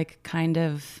up is like kind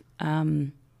of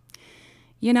a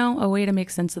way to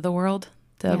make sense of the world,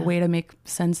 a way to make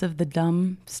sense of the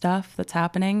dumb stuff that's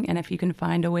happening. And if you can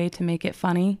find a way to make it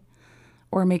funny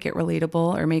or make it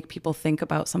relatable or make people think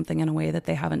about something in a way that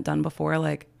they haven't done before,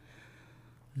 like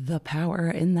the power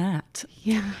in that.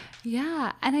 Yeah.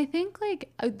 Yeah. And I think like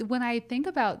when I think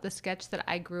about the sketch that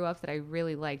I grew up that I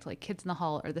really liked, like Kids in the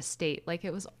Hall or The State, like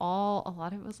it was all, a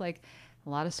lot of it was like a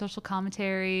lot of social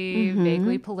commentary,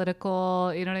 vaguely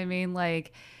political, you know what I mean?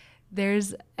 Like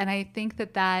and I think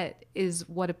that is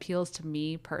what appeals to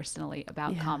me personally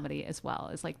about comedy as well,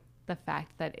 is like the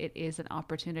fact that it is an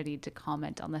opportunity to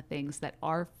comment on the things that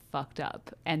are fucked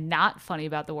up and not funny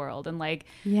about the world, and like,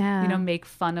 make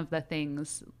fun of the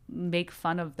things, make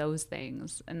fun of those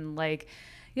things. And like,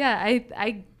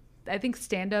 I think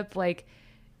stand up like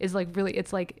is like really,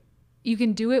 it's like you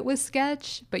can do it with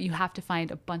sketch, but you have to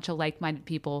find a bunch of like-minded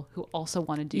people who also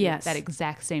want to do Yes. that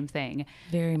exact same thing.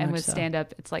 Very much And with so.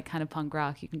 stand-up, it's like kind of punk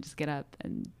rock. You can just get up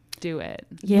and do it.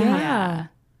 Yeah.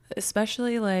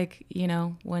 Especially like, you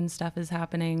know, when stuff is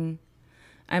happening.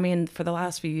 I mean, for the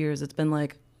last few years, it's been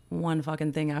like one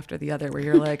fucking thing after the other where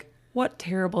you're like, what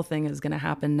terrible thing is going to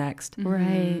happen next?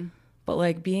 Right. But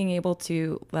like being able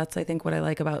to, that's I think what I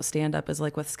like about stand up is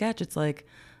like with sketch, it's like,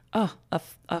 oh,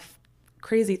 a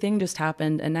crazy thing just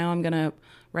happened. And now I'm going to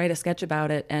write a sketch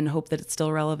about it and hope that it's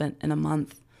still relevant in a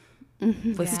month.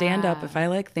 With stand up, if I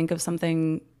like think of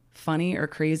something funny or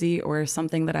crazy or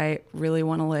something that I really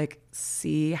want to like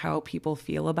see how people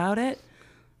feel about it,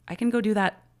 I can go do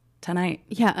that tonight.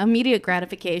 Yeah. Immediate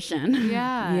gratification.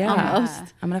 Yeah. Yeah.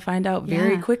 Almost. I'm going to find out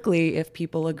very Yeah. quickly if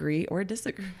people agree or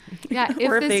disagree. Yeah.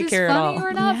 Or If if they this is care at funny all.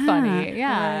 or not Yeah. funny.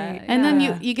 Yeah. Right. And then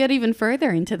Yeah. you get even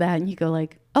further into that and you go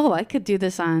like, oh, I could do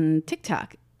this on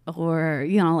TikTok or,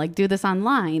 you know, like do this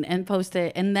online and post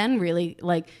it. And then really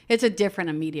like it's a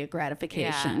different immediate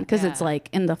gratification Yeah, because it's yeah. like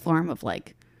in the form of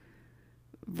like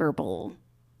verbal,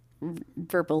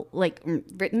 like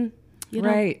written, you know?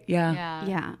 Right. Yeah. Yeah.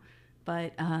 Yeah.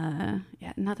 But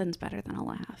yeah, nothing's better than a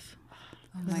laugh.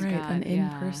 Oh my Right. God. An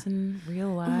yeah. in-person,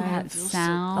 real That life.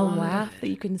 sound. A laugh that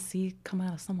you can see come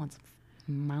out of someone's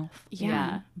mouth. Yeah.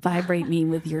 Yeah. Vibrate me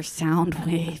with your sound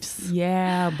waves.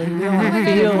 Yeah, but you don't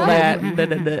feel that.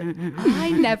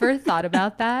 I never thought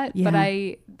about that, but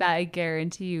Yeah. I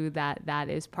guarantee you that that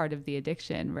is part of the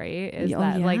addiction, right? Is Oh,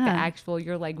 that like the yeah. actual,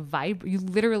 you're like you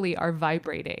literally are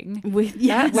vibrating. With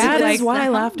yes, That with is why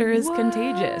sound. laughter is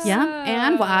contagious. Yeah,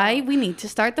 and why we need to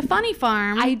start the funny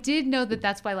farm. I did know that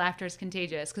that's why laughter is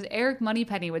contagious, because Eric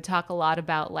Moneypenny would talk a lot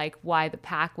about like why the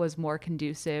pack was more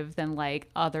conducive than like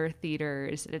other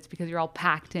theaters. It's because you're all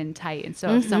packed in tight, and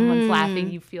so if someone's laughing,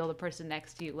 you feel the person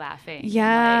next to you laughing.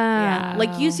 yeah. Like,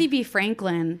 Like UCB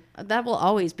Franklin, that will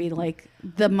always be like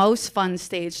the most fun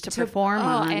stage to perform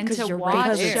on and to you're watch right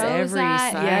Because shows it's there. every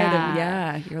at, side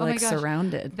yeah. of, you're Oh my like gosh.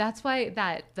 surrounded. That's why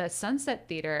that the Sunset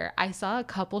Theater, I saw a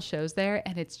couple shows there,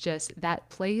 and it's just that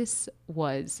place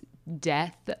was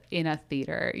death in a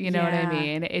theater. You know what I Yeah.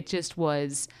 mean?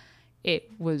 It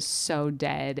was so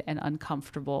dead and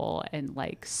uncomfortable and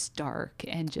like stark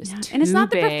and just too And it's not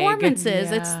the big.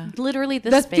 performances; Yeah. it's literally the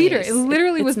The space. theater, it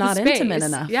literally It's was not the space. intimate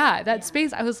enough. Yeah, that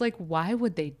space. I was like, why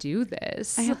would they do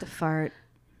this? I have to fart.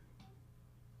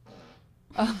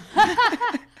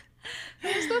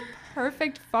 There's the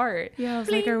perfect fart. Yeah, I was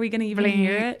like, are we gonna even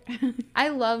hear it? I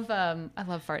love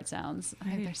fart sounds. I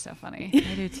think they're so funny.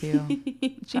 I do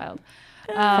too. Child.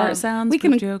 Fart sounds, we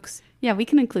can- poop jokes. Yeah, we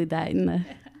can include that in the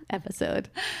episode.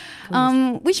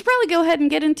 We should probably go ahead and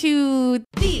get into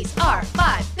these are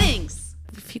 5 things.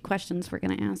 A few questions we're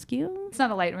going to ask you. It's not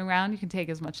a lightning round. You can take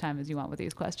as much time as you want with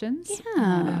these questions.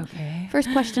 Yeah. Okay.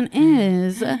 First question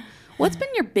is, what's been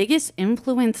your biggest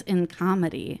influence in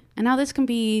comedy? And now this can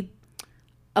be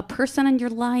a person in your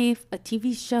life, a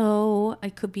TV show,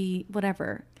 it could be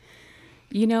whatever.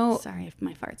 You know, Sorry if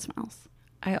my fart smells.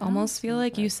 I almost feel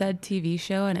like you said TV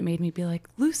show and it made me be like,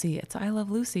 Lucy, it's I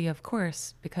Love Lucy, of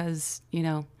course, because, you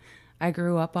know, I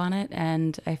grew up on it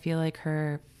and I feel like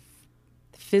her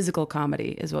physical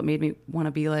comedy is what made me want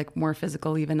to be like more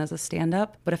physical even as a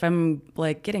stand-up. But if I'm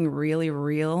like getting really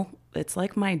real, it's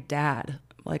like my dad.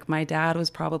 Like my dad was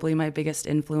probably my biggest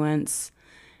influence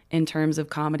in terms of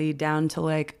comedy, down to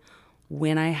like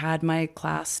when I had my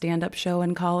class stand-up show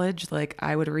in college, like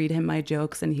I would read him my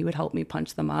jokes and he would help me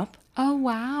punch them up. Oh,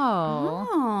 wow.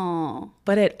 Oh.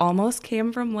 But it almost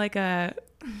came from like a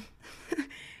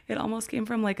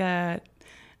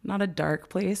not a dark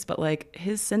place, but like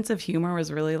his sense of humor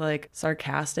was really like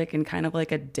sarcastic and kind of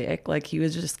like a dick. Like he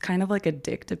was just kind of like a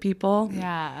dick to people.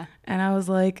 Yeah. And I was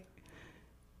like,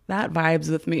 that vibes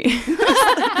with me.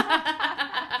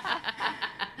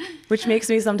 Which makes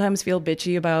me sometimes feel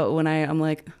bitchy about when I'm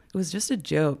like, it was just a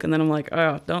joke. And then I'm like,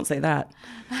 oh, don't say that.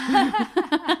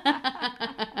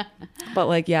 But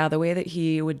like, yeah, the way that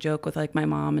he would joke with like my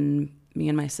mom and me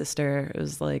and my sister, it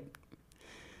was like,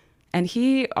 and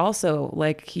he also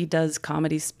like, he does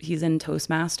comedy. He's in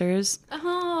Toastmasters.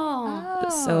 Oh.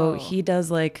 So he does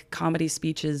like comedy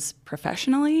speeches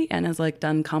professionally and has like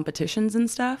done competitions and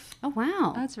stuff. Oh,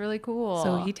 wow. That's really cool.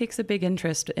 So he takes a big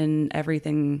interest in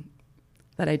everything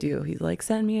that I do. He's like,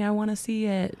 send me, I want to see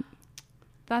it.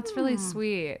 That's really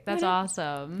sweet. That's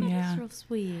awesome. Yeah. That's real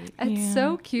sweet. It's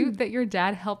so cute that your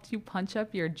dad helped you punch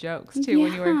up your jokes too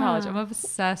when you were in college. I'm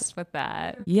obsessed with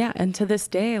that. Yeah. And to this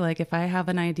day, like if I have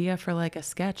an idea for like a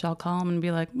sketch, I'll call him and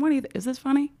be like, what do you, is this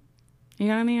funny? You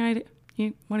got any idea?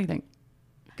 What do you think?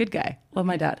 Good guy. Love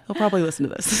my dad. He'll probably listen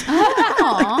to this.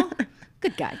 Aw.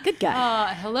 Good guy. Good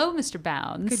guy. Hello, Mr.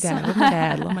 Bounds. Good guy. Love my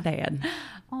dad. Love my dad.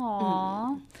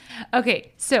 Aw.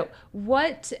 Okay, so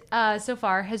what so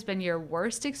far has been your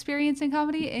worst experience in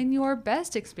comedy and your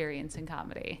best experience in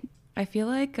comedy? I feel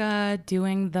like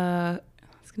doing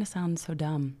it's going to sound so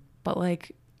dumb, but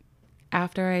like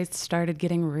after I started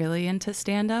getting really into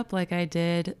stand-up, like I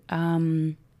did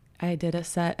a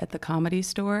set at the Comedy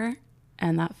Store,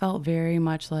 and that felt very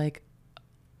much like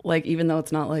even though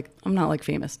it's not like, I'm not like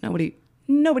famous,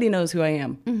 nobody knows who I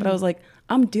am, but I was like,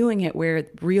 I'm doing it where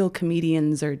real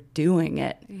comedians are doing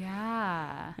it.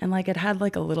 Yeah. And like it had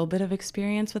like a little bit of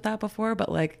experience with that before, but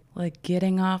like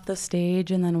getting off the stage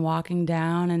and then walking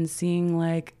down and seeing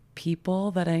like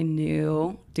people that I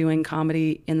knew doing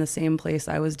comedy in the same place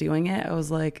I was doing it, I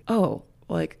was like, oh,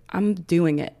 like I'm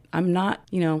doing it. I'm not,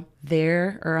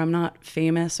 there, or I'm not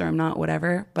famous, or I'm not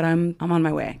whatever, but I'm on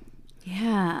my way.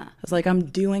 Yeah. I was like, I'm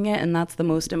doing it, and that's the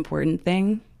most important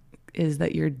thing, is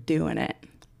that you're doing it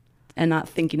and not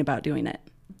thinking about doing it.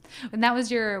 And was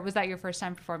that your first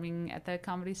time performing at the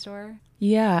Comedy Store?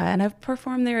 Yeah, and I've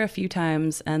performed there a few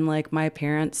times, and like my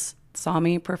parents saw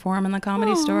me perform in the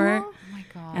Comedy Store. Oh my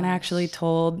god. And I actually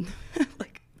told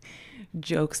like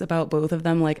jokes about both of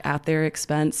them, like at their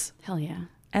expense. Hell yeah.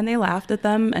 And they laughed at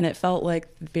them, and it felt like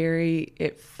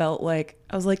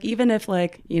I was like, even if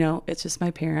like, it's just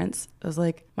my parents, I was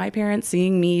like, my parents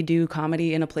seeing me do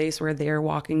comedy in a place where they're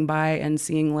walking by and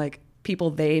seeing like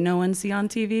people they know and see on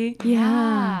TV.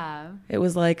 Yeah. It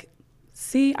was like,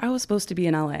 see, I was supposed to be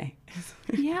in LA.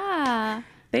 Yeah.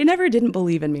 They never didn't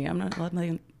believe in me. I'm not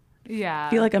like, Yeah. I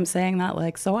feel like I'm saying that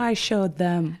like, so I showed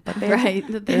them, but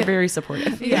they're very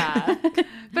supportive. Yeah.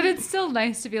 But it's still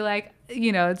nice to be like,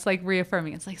 it's like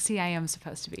reaffirming. It's like, see, I am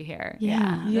supposed to be here.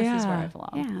 Yeah. This is where I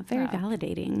belong. Yeah. Very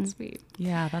validating. Sweet.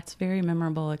 Yeah, that's a very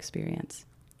memorable experience.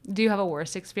 Do you have a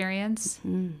worse experience?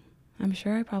 I'm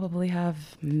sure I probably have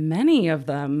many of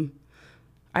them.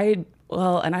 And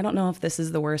I don't know if this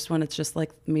is the worst one. It's just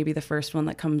like maybe the first one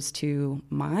that comes to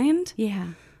mind. Yeah.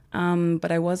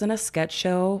 But I was in a sketch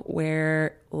show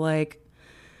where like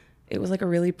it was like a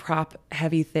really prop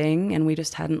heavy thing, and we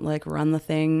just hadn't like run the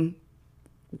thing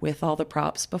with all the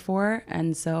props before.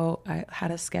 And so I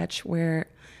had a sketch where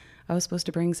I was supposed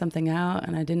to bring something out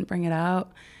and I didn't bring it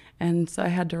out. And so I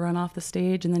had to run off the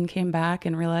stage, and then came back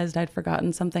and realized I'd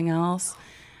forgotten something else,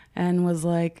 and I was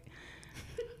like,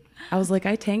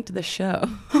 I tanked the show.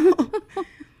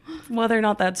 Whether or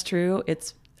not that's true,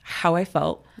 it's how I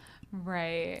felt.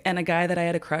 Right. And a guy that I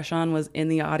had a crush on was in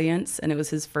the audience, and it was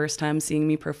his first time seeing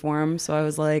me perform. So I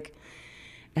was like,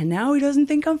 and now he doesn't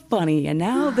think I'm funny, and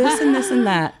now this and this and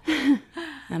that.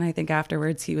 And I think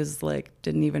afterwards he was like,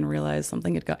 didn't even realize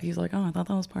something had got, he's like, oh, I thought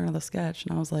that was part of the sketch.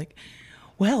 And I was like,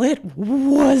 well, it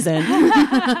wasn't.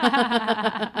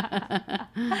 I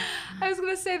was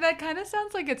going to say that kind of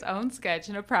sounds like its own sketch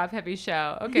in a prop heavy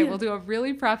show. Okay, we'll do a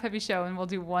really prop heavy show, and we'll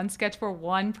do one sketch where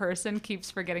one person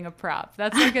keeps forgetting a prop.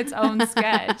 That's like its own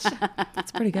sketch.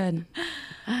 That's pretty good.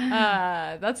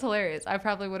 That's hilarious. I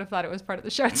probably would have thought it was part of the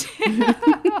show too.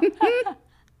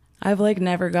 I've like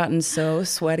never gotten so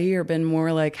sweaty or been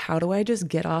more like, how do I just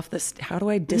get off this? How do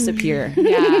I disappear?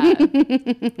 Yeah.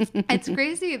 It's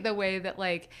crazy the way that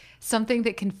like something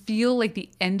that can feel like the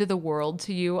end of the world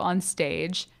to you on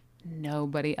stage,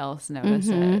 nobody else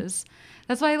notices.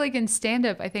 That's why like in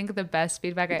stand-up, I think the best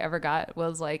feedback I ever got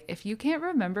was like, if you can't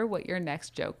remember what your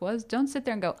next joke was, don't sit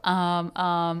there and go,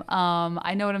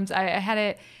 I know what I had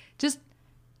it, just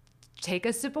take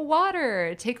a sip of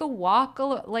water, take a walk,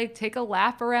 like take a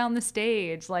lap around the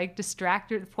stage, like distract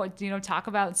your, talk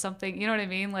about something, you know what I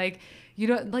mean? Like,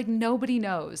 like nobody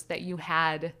knows that you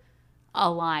had a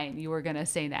line you were going to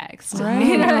say next. Right.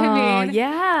 You know what I mean?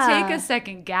 Yeah. Take a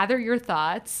second, gather your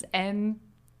thoughts, and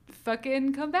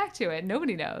fucking come back to it.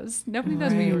 Nobody knows. Nobody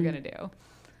knows what you were going to do.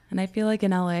 And I feel like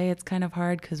in LA, it's kind of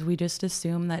hard because we just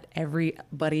assume that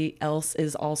everybody else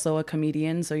is also a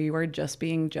comedian. So you are just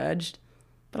being judged.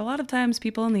 But a lot of times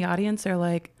people in the audience are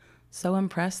like so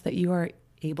impressed that you are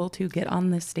able to get on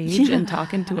the stage and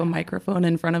talk into a microphone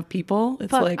in front of people.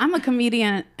 It's But like, I'm a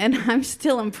comedian and I'm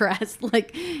still impressed.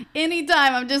 Like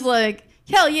anytime I'm just like,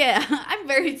 hell yeah. I'm a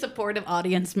very supportive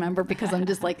audience member because I'm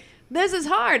just like, this is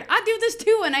hard. I do this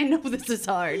too and I know this is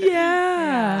hard.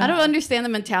 yeah. I don't understand the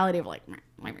mentality of like,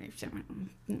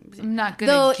 I'm not Though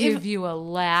gonna if- give you a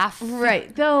laugh.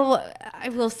 Right. Though I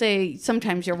will say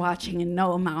sometimes you're watching and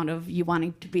no amount of you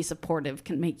wanting to be supportive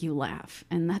can make you laugh,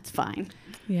 and that's fine.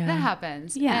 Yeah. That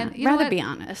happens. Yeah. And you know rather what? be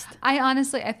honest.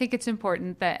 I think it's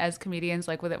important that as comedians,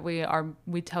 like with it,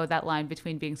 we toe that line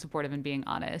between being supportive and being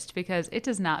honest, because it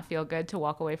does not feel good to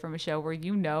walk away from a show where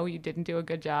you know you didn't do a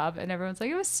good job and everyone's like,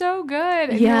 it was so good.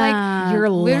 And Yeah. You're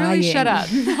literally lying. shut up.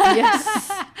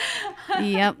 Yes.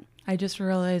 Yep. I just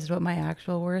realized what my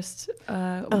actual worst.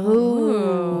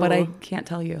 Oh. But I can't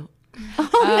tell you.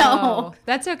 Oh,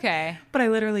 That's okay. But I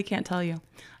literally can't tell you.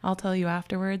 I'll tell you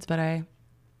afterwards, but I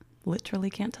literally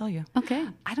can't tell you. no. Okay.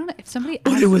 I don't know if somebody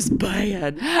It was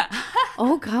bad.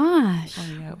 Oh gosh.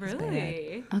 Yeah, it was bad.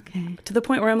 really. Okay. To the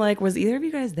point where I'm like, was either of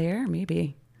you guys there?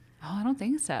 Maybe. Oh, I don't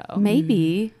think so.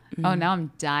 Maybe. Oh, now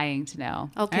I'm dying to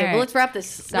know. Okay. All well, right. let's wrap this.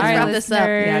 Sorry, let's wrap this up.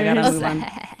 Yeah, I gotta move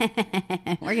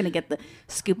on. We're gonna get the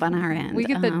scoop on our end. We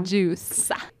get the juice.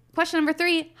 Question number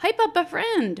 3, hype up a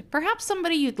friend. Perhaps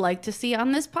somebody you'd like to see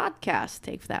on this podcast.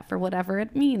 Take that for whatever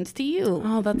it means to you.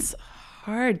 Oh, that's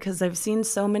hard because I've seen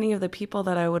so many of the people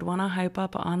that I would want to hype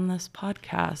up on this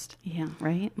podcast. Yeah,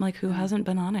 right? I'm like, who hasn't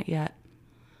been on it yet?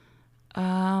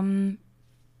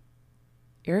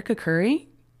 Erica Curry?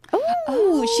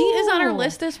 Oh, she is on our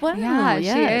list as well. Yeah,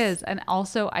 yes. she is. And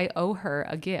also, I owe her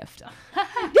a gift.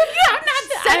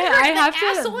 I I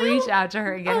have to reach out to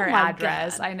her and get Oh her my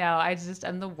address. God. I know.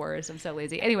 I'm the worst. I'm so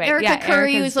lazy. Anyway, Erica yeah,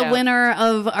 Curry Erica's was the dope. winner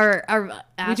of our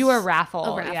We do a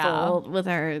raffle. a Yeah. raffle with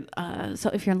our so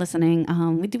if you're listening,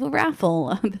 we do a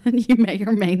raffle. Then you may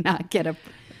or may not get a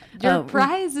Your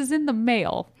prize is in the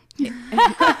mail.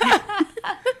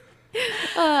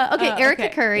 okay, Erica okay.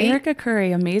 Curry. Erica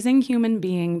Curry, amazing human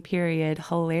being, period.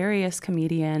 Hilarious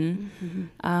comedian.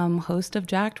 Host of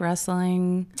Jacked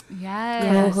Wrestling. Yes.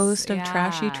 Co-host of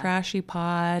Yeah. Trashy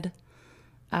Pod.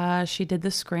 She did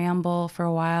the Scramble for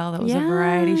a while. That was a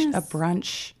variety, a Yes.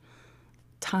 brunch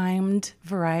timed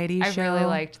variety I show. really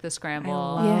liked the I scramble.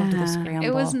 loved Yeah. the Scramble.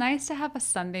 It was nice to have a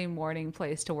Sunday morning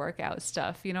place to work out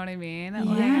stuff. You know what I mean?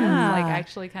 Like, Yeah. Like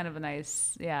actually kind of a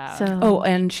nice, yeah. So Oh,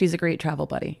 and she's a great travel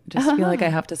buddy. Just feel like I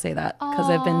have to say that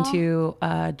because I've been to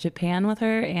Japan with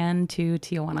her and to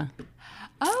Tijuana.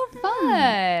 Oh,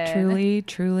 fun.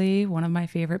 Truly one of my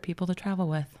favorite people to travel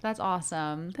with. That's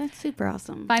awesome. that's super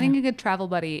awesome. Finding a good travel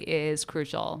buddy is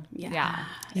crucial. Yeah.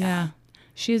 Yeah.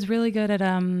 She's really good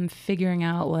at figuring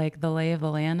out like the lay of the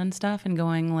land and stuff and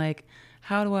going like,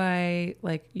 how do I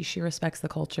like, she respects the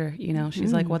culture, you know?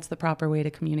 She's like, what's the proper way to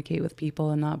communicate with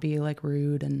people and not be like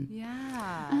rude and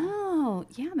Yeah. Oh,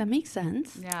 yeah, that makes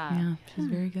sense. yeah, she's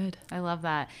very good. I love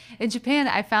that. In Japan,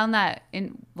 I found that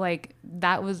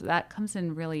that comes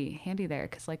in really handy there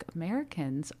because like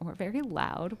Americans were very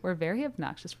loud, we're very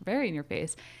obnoxious, we're very in your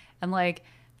face, and like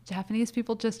Japanese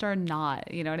people just are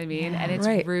not. You know what I mean? And it's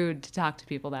Right. rude to talk to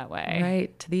people that way.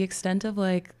 Right. To the extent of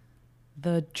like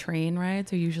the train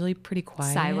rides are usually pretty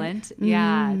quiet. Silent,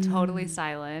 yeah, totally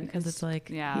silent. Because it's like,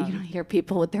 yeah, You don't hear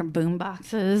people with their boom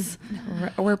boxes.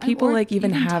 or people or like even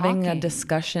even having a talking.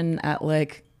 discussion at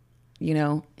like, you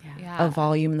know, yeah, a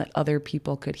volume that other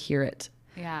people could hear it.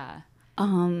 yeah.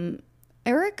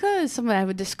 Erica is somebody I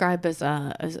would describe as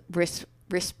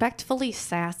respectfully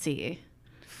sassy.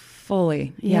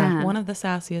 Fully. Yeah. Yeah. One of the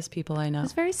sassiest people I know.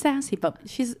 She's very sassy, but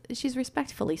she's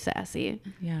respectfully sassy.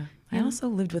 Yeah. I also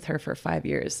lived with her for 5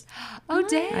 years. Oh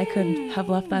dang! I could have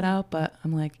left that out, but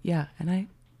I'm like, yeah. And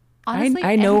Honestly,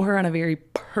 I know her on a very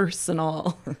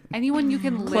personal. anyone you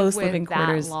can live Close with living that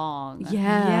quarters. long. Yeah.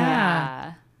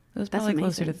 Yeah. It was That's probably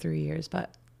closer to amazing. 3 years,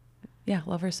 but yeah,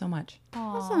 love her so much.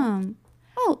 Awesome.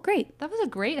 Oh, great. That was a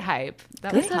great hype.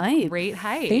 That Good was a hype. great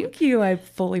hype. Thank you. I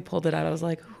fully pulled it out. I was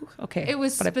like, "Whew, okay. It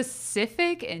was But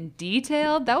specific and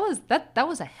detailed. That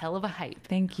was a hell of a hype.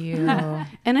 thank you.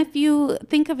 And if you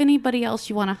think of anybody else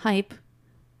you want to hype,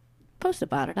 post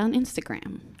about it on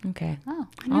Instagram. Okay. Oh,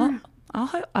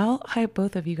 I'll hype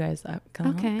both of you guys up.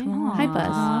 Come Okay. on. Hype us.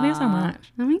 I love you so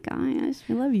much. Oh my gosh,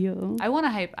 we love you. I want to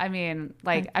hype. I mean,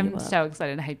 like, Hype you I'm up. so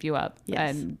excited to hype you up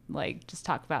Yes. and like just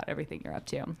talk about everything you're up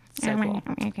to. So cool.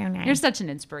 You're such an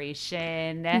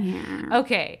inspiration.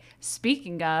 Okay,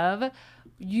 speaking of,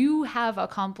 you have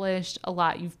accomplished a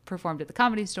lot. You've performed at the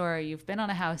Comedy Store. You've been on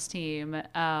a house team.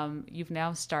 You've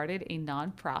now started a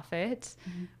nonprofit,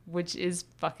 which is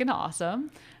fucking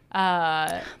awesome.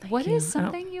 What you. is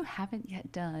something you haven't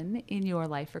yet done in your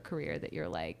life or career that you're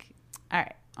like, all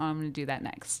right, I'm going to do that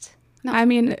next? I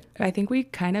mean, I think we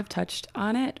kind of touched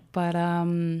on it, but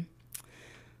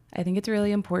I think it's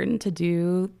really important to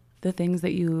do the things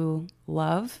that you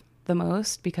love the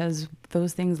most because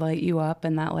those things light you up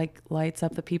and that like lights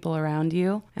up the people around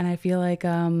you. And I feel like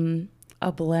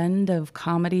a blend of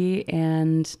comedy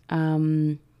and,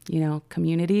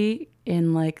 community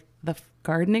in like the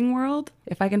gardening world.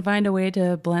 If I can find a way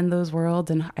to blend those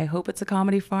worlds, and I hope it's a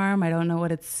comedy farm. I don't know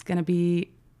what it's going to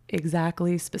be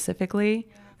exactly specifically.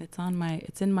 Yeah.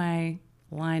 It's in my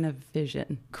line of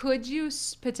vision. Could you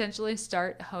potentially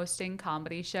start hosting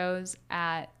comedy shows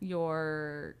at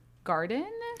your garden?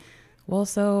 Well,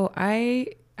 so I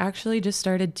actually just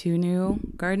started 2 new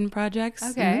garden projects.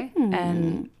 Okay.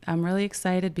 And I'm really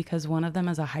excited because one of them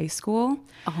is a high school.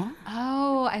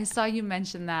 Oh, I saw you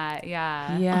mention that.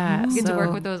 Yeah. Yeah. You get to work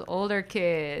so with those older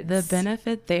kids. the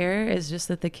benefit there is just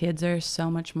that the kids are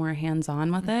so much more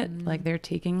hands-on with it. Like they're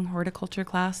taking horticulture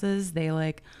classes. They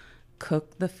like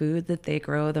cook the food that they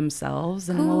grow themselves,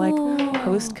 and we'll like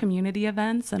host community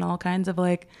events and all kinds of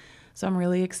like, so I'm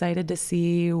really excited to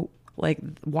see like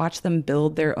watch them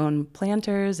build their own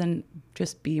planters and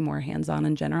just be more hands-on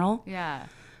in general. Yeah.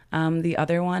 The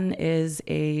other one is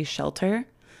a shelter.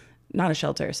 Not a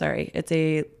shelter, sorry. It's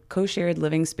a co-shared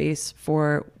living space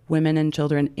for women and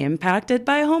children impacted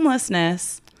by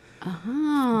homelessness.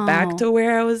 Back to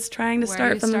where I was trying to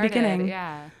start from the beginning.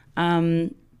 Yeah.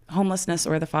 Homelessness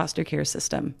or the foster care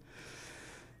system.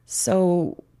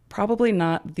 So probably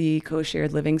not the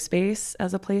co-shared living space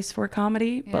as a place for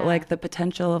comedy, but like the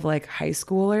potential of like high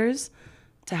schoolers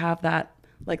to have that,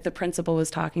 like the principal was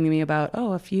talking to me about,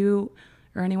 oh, if you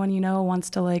or anyone you know wants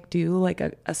to like do like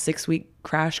a 6-week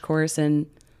crash course in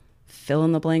fill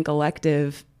in the blank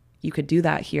elective, you could do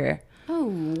that here. Oh,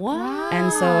 wow.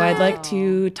 And so I'd like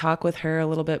to talk with her a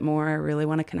little bit more. I really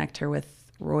want to connect her with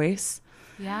Royce.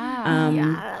 Yeah.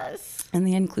 Yes. And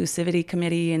the inclusivity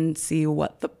committee and see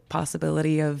what the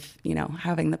possibility of,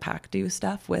 having the pack do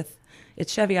stuff with.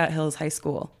 It's Cheviot Hills High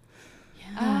School.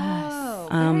 Oh,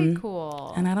 very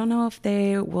cool. And I don't know if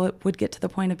they would get to the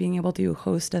point of being able to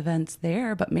host events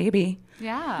there, but maybe.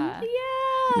 Yeah.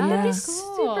 Yeah, that'd be Yes.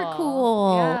 super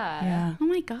cool. Yeah. Yeah. Oh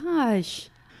my gosh.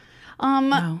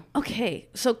 Wow. Okay,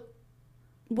 so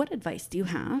what advice do you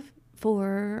have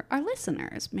for our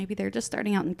listeners? Maybe they're just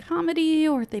starting out in comedy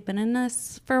or they've been in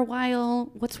this for a while.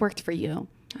 What's worked for you?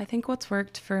 I think what's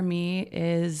worked for me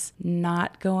is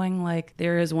not going like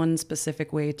there is one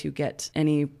specific way to get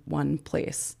any one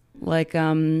place. Like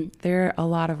there are a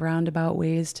lot of roundabout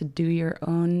ways to do your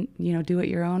own, do it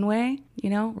your own way,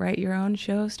 write your own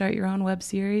show, start your own web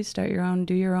series, do your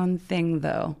own thing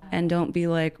though. And don't be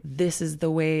like, this is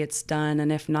the way it's done.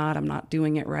 And if not, I'm not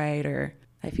doing it right. Or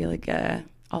I feel like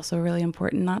also really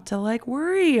important not to like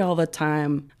worry all the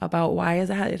time about why it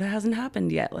hasn't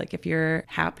happened yet. Like if you're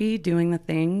happy doing the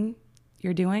thing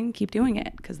you're doing, keep doing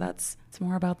it, because it's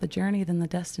more about the journey than the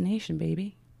destination,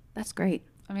 baby. That's great.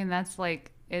 I mean, that's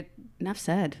like it. Enough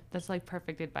said. That's like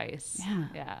perfect advice. Yeah.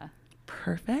 Yeah.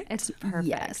 Perfect. It's perfect.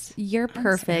 Yes, you're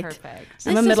perfect. Perfect.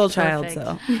 I'm a This is middle child, perfect.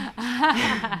 so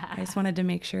I just wanted to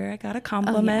make sure I got a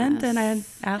compliment yes. and I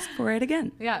asked for it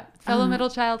again. Yeah. Fellow middle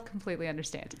child, completely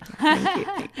understand.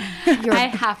 You're-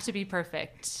 I have to be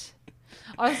perfect.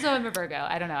 Also, I'm a Virgo.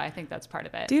 I don't know. I think that's part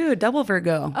of it. Dude, double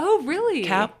Virgo. Oh, really?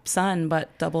 Cap sun,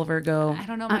 but double Virgo. I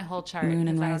don't know my whole chart Moon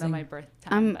and because I don't know rising. my birth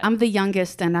time. I'm the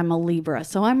youngest and I'm a Libra,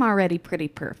 so I'm already pretty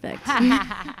perfect.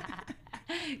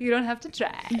 You don't have to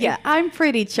try. Yeah, I'm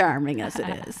pretty charming as it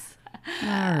is. All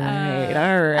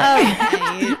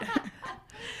right.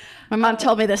 My mom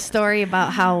told me this story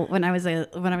about how when I was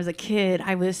a kid,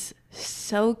 I was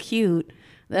so cute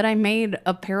that I made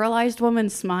a paralyzed woman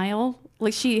smile.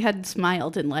 Like she had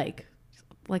smiled in like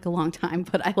a long time,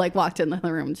 but I like walked into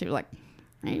the room and she was like,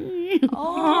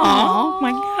 Oh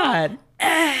my God.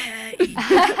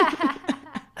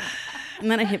 and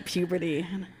then I hit puberty.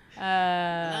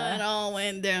 And it all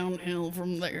went downhill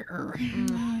from there.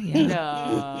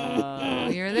 No,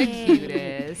 you're the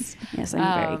cutest. Yes,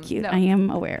 I'm very cute. no. I am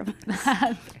aware of this.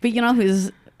 But you know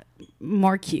who's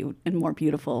more cute and more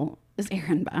beautiful is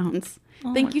Erin Bounds.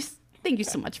 Thank you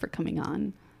so much for coming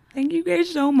on. Thank you guys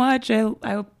so much.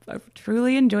 I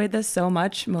truly enjoyed this so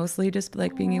much. Mostly just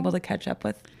like being able to catch up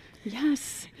with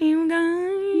Yes. you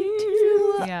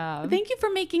guys. Yeah. Thank you for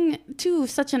making too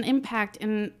such an impact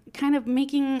and kind of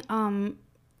making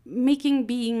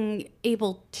being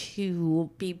able to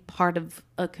be part of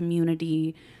a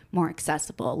community more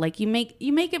accessible. Like you make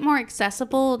it more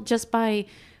accessible just by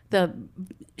the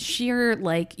sheer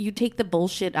like you take the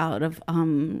bullshit out of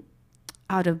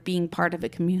being part of a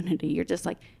community. You're just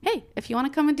like, hey, if you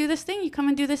want to come and do this thing, you come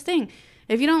and do this thing.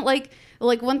 If you don't like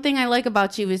one thing I like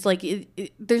about you is like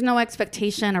there's no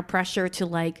expectation or pressure to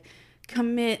like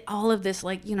commit all of this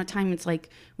time. It's like,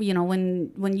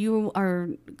 when you are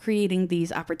creating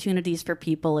these opportunities for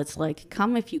people, it's like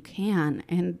come if you can,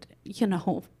 and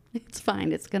It's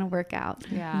fine. It's going to work out.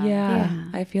 Yeah. Yeah.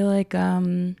 I feel like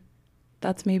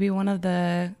that's maybe one of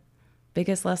the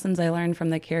biggest lessons I learned from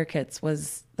the care kits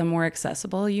was the more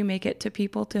accessible you make it to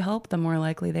people to help, the more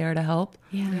likely they are to help.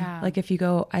 Yeah. Like if you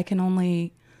go,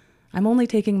 I'm only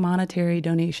taking monetary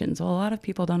donations. Well, a lot of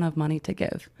people don't have money to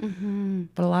give,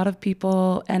 but a lot of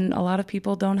people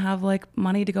don't have like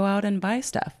money to go out and buy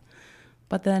stuff.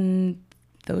 But then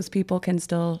those people can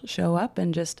still show up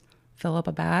and just fill up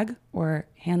a bag or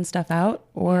hand stuff out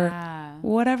or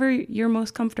whatever you're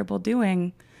most comfortable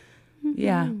doing.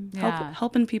 Yeah.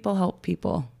 Helping people help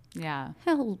people. Yeah.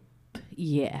 Help.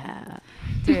 Yeah.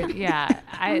 Dude, yeah.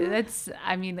 It's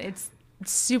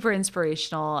super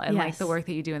inspirational, and like the work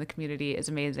that you do in the community is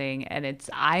amazing, and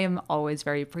I am always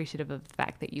very appreciative of the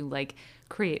fact that you like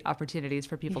create opportunities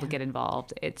for people to get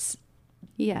involved.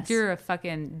 You're a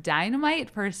fucking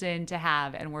dynamite person to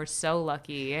have, and we're so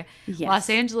lucky. Los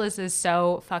Angeles is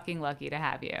so fucking lucky to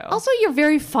have you. Also, you're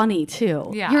very funny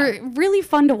too. Yeah. You're really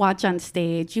fun to watch on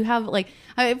stage. You have like,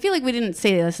 I feel like we didn't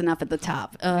say this enough at the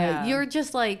top. You're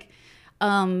just like,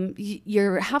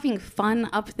 you're having fun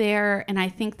up there, and I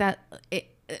think that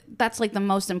that's like the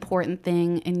most important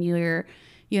thing. And you're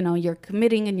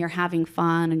committing, and you're having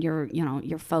fun, and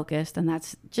you're focused, and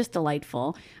that's just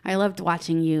delightful. I loved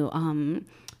watching you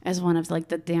as one of like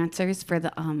the dancers for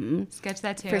the Sketch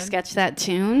That Tune. For Sketch That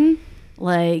Tune.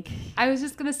 Like, I was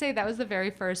just gonna say that was the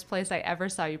very first place I ever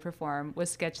saw you perform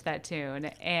was Sketch That Tune,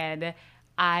 and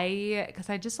because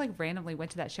I just like randomly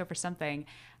went to that show for something,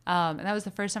 and that was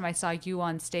the first time I saw you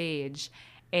on stage,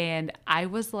 and I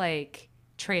was like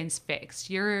transfixed.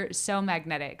 You're so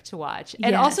magnetic to watch,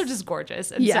 and also just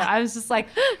gorgeous. And so I was just like,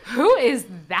 who is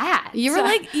that? You were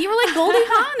like Goldie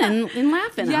Hawn and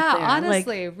laughing. Yeah, up there.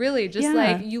 honestly, like, really, just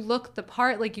like you look the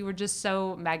part. Like you were just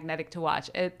so magnetic to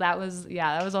watch. That was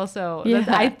also.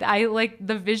 I like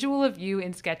the visual of you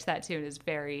in Sketch That Tune is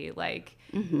very like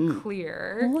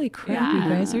clear. Holy crap, you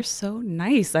guys are so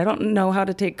nice. I don't know how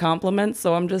to take compliments,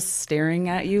 so I'm just staring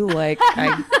at you like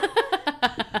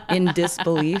in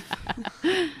disbelief.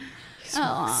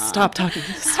 Stop talking.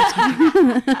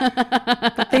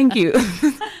 But thank you.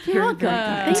 You're welcome.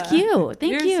 Thank you.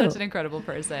 Thank you. You're such an incredible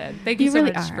person. Thank you so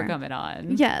really much are. for coming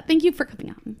on. Yeah, thank you for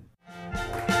coming on.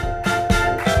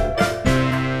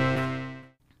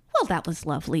 Well, that was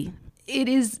lovely. It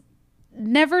is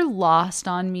never lost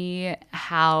on me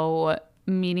how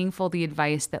meaningful the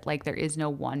advice that like there is no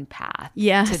one path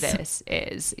to this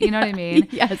is. You know what I mean?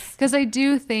 Yes. Because I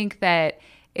do think that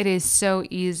it is so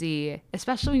easy,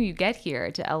 especially when you get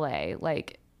here to LA,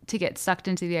 like to get sucked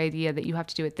into the idea that you have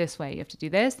to do it this way. You have to do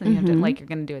this, then you have to like you're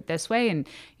going to do it this way. And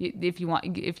if you want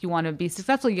to be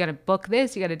successful, you got to book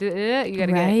this. You got to do it. You got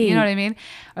to get, you know what I mean?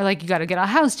 Or like you got to get a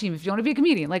house team if you want to be a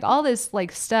comedian. Like all this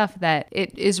like stuff that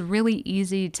it is really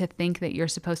easy to think that you're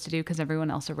supposed to do because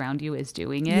everyone else around you is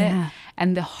doing it. Yeah.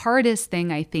 And the hardest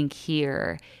thing I think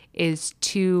here is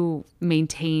to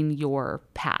maintain your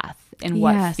path and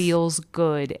what feels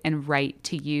good and right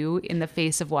to you in the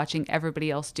face of watching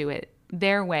everybody else do it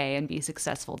their way and be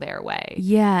successful their way.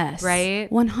 Yes. Right?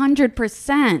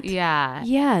 100%. Yeah.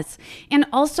 Yes. And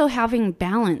also having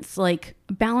balance, like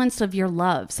balance of your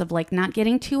loves, of like not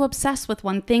getting too obsessed with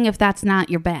one thing if that's not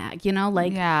your bag, you know,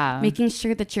 like making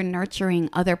sure that you're nurturing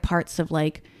other parts of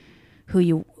like who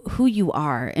you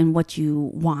are and what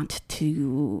you want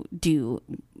to do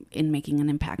in making an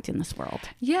impact in this world.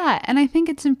 Yeah. And I think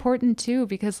it's important too,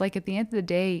 because like at the end of the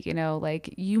day, you know,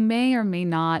 like you may or may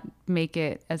not make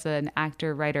it as an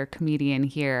actor, writer, comedian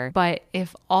here. But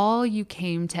if all you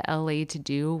came to LA to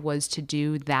do was to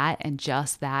do that and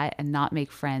just that and not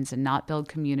make friends and not build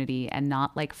community and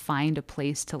not like find a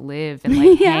place to live and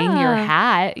like hang your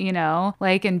hat, you know,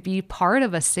 like and be part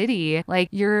of a city, like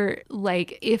you're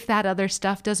like, if that other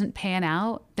stuff doesn't pan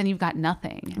out, then you've got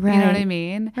nothing. Right. You know what I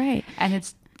mean? Right. And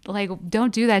it's like,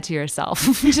 don't do that to yourself.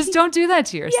 Just don't do that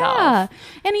to yourself. Yeah.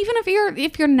 And even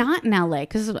if you're not in LA,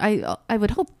 because I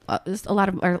would hope a lot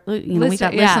of our, you know, we've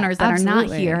got listeners that are not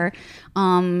here,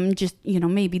 just, you know,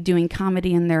 maybe doing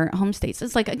comedy in their home states.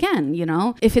 It's like, again, you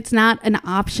know, if it's not an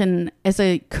option as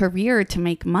a career to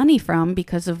make money from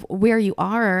because of where you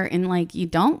are and like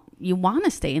you want to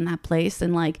stay in that place.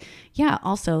 And like, yeah,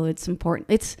 also it's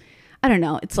important. I don't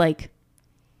know. It's like,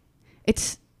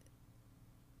 it's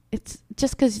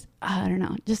just because, I don't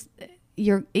know, just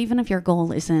even if your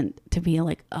goal isn't to be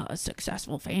like a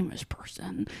successful, famous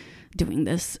person doing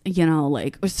this, you know,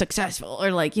 like or successful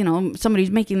or like, you know, somebody's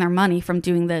making their money from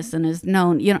doing this and is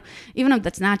known, you know, even if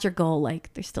that's not your goal,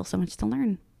 like there's still so much to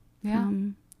learn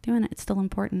from doing it. It's still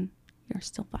important. You're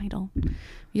still vital.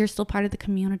 You're still part of the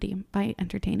community by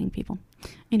entertaining people.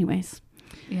 Anyways.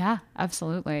 Yeah,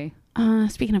 absolutely.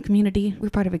 Speaking of community, we're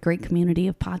part of a great community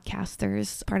of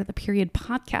podcasters, part of the Period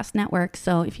Podcast Network.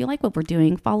 So if you like what we're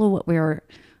doing, follow what we're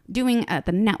doing at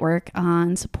the network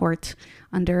on support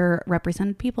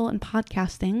underrepresented people in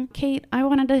podcasting. Kate, I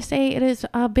wanted to say it has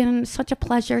been such a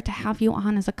pleasure to have you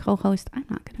on as a co-host. I'm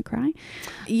not going to cry.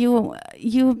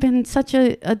 You've been such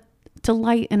a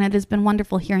delight, and it has been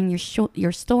wonderful hearing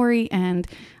your story and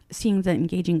seeing the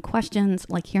engaging questions,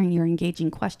 like hearing your engaging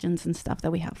questions and stuff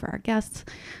that we have for our guests.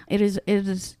 It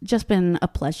has just been a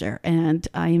pleasure, and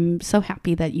I'm so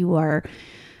happy that you're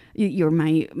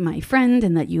my friend,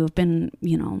 and that you have been,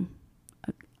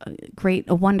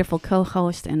 a wonderful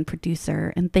co-host and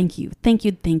producer. And thank you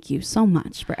so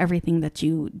much for everything that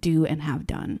you do and have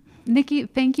done. Nikki,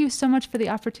 thank you so much for the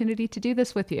opportunity to do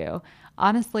this with you.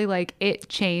 Honestly, like, it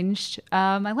changed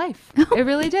my life. It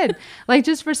really did. Like,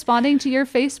 just responding to your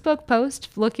Facebook post,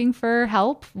 looking for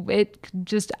help,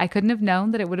 I couldn't have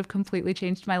known that it would have completely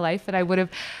changed my life, and I would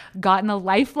have gotten a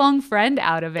lifelong friend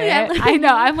out of it. Yeah. I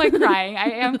know, I'm like crying.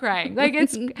 I am crying. Like,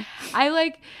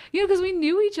 because we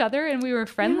knew each other and we were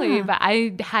friendly, but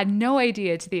I had no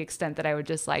idea to the extent that I would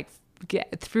just like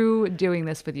get through doing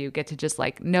this with you, get to just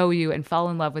like know you and fall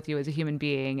in love with you as a human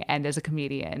being and as a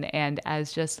comedian and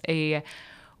as just a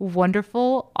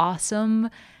wonderful, awesome,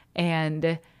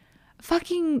 and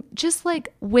fucking just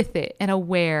like with it and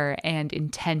aware and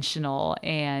intentional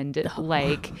and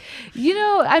like,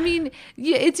 I mean,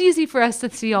 it's easy for us to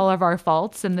see all of our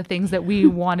faults and the things that we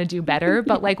want to do better.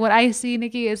 But like what I see,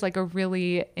 Nikki, is like a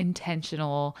really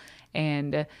intentional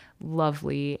and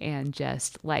lovely and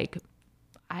just like,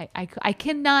 I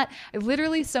cannot,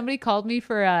 literally somebody called me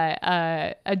for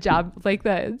a job, like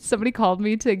somebody called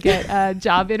me to get a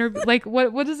job interview. Like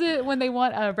what is it when they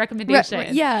want a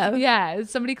recommendation? Yeah.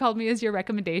 Somebody called me as your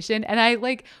recommendation, and I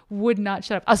like would not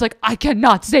shut up. I was like, I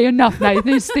cannot say enough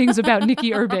nice things about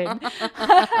Nikki Urban.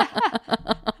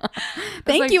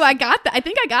 Thank you. I got that. I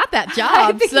think I got that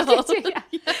job.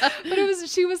 But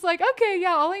she was like, okay,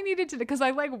 yeah, all I needed to, because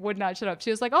I like would not shut up. She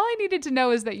was like, all I needed to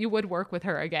know is that you would work with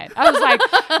her again. I was like,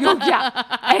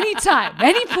 yeah, anytime,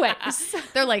 any place.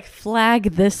 They're like,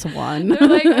 flag this one. They're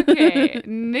like, okay,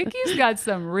 Nikki's got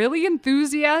some really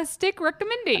enthusiastic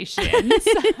recommendations.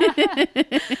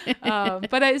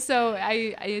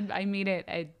 I mean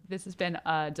it. This has been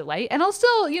a delight, and I'm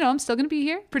still going to be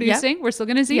here producing. Yep. We're still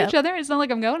going to see each other. It's not like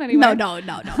I'm going anywhere. No.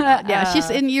 Yeah,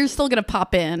 and you're still going to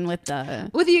pop in with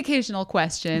the occasional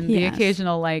question, the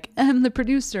occasional like, I'm the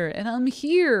producer and I'm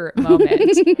here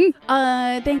moment.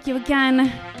 Thank you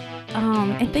again,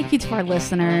 and thank you to our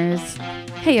listeners.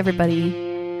 Hey, everybody,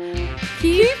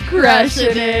 keep crushing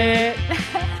it.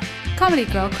 Comedy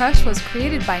Girl Crush was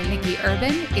created by Nikki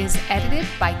Urban, is edited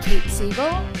by Kate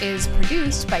Siegel, is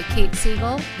produced by Kate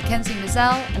Siegel, Mackenzie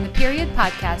Mazzell, and the Period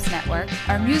Podcast Network.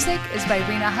 Our music is by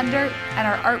Rena Hundert, and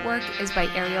our artwork is by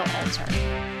Ariel Alter.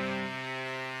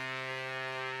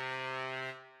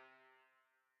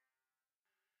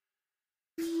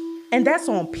 And that's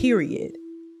on Period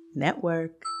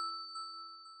Network.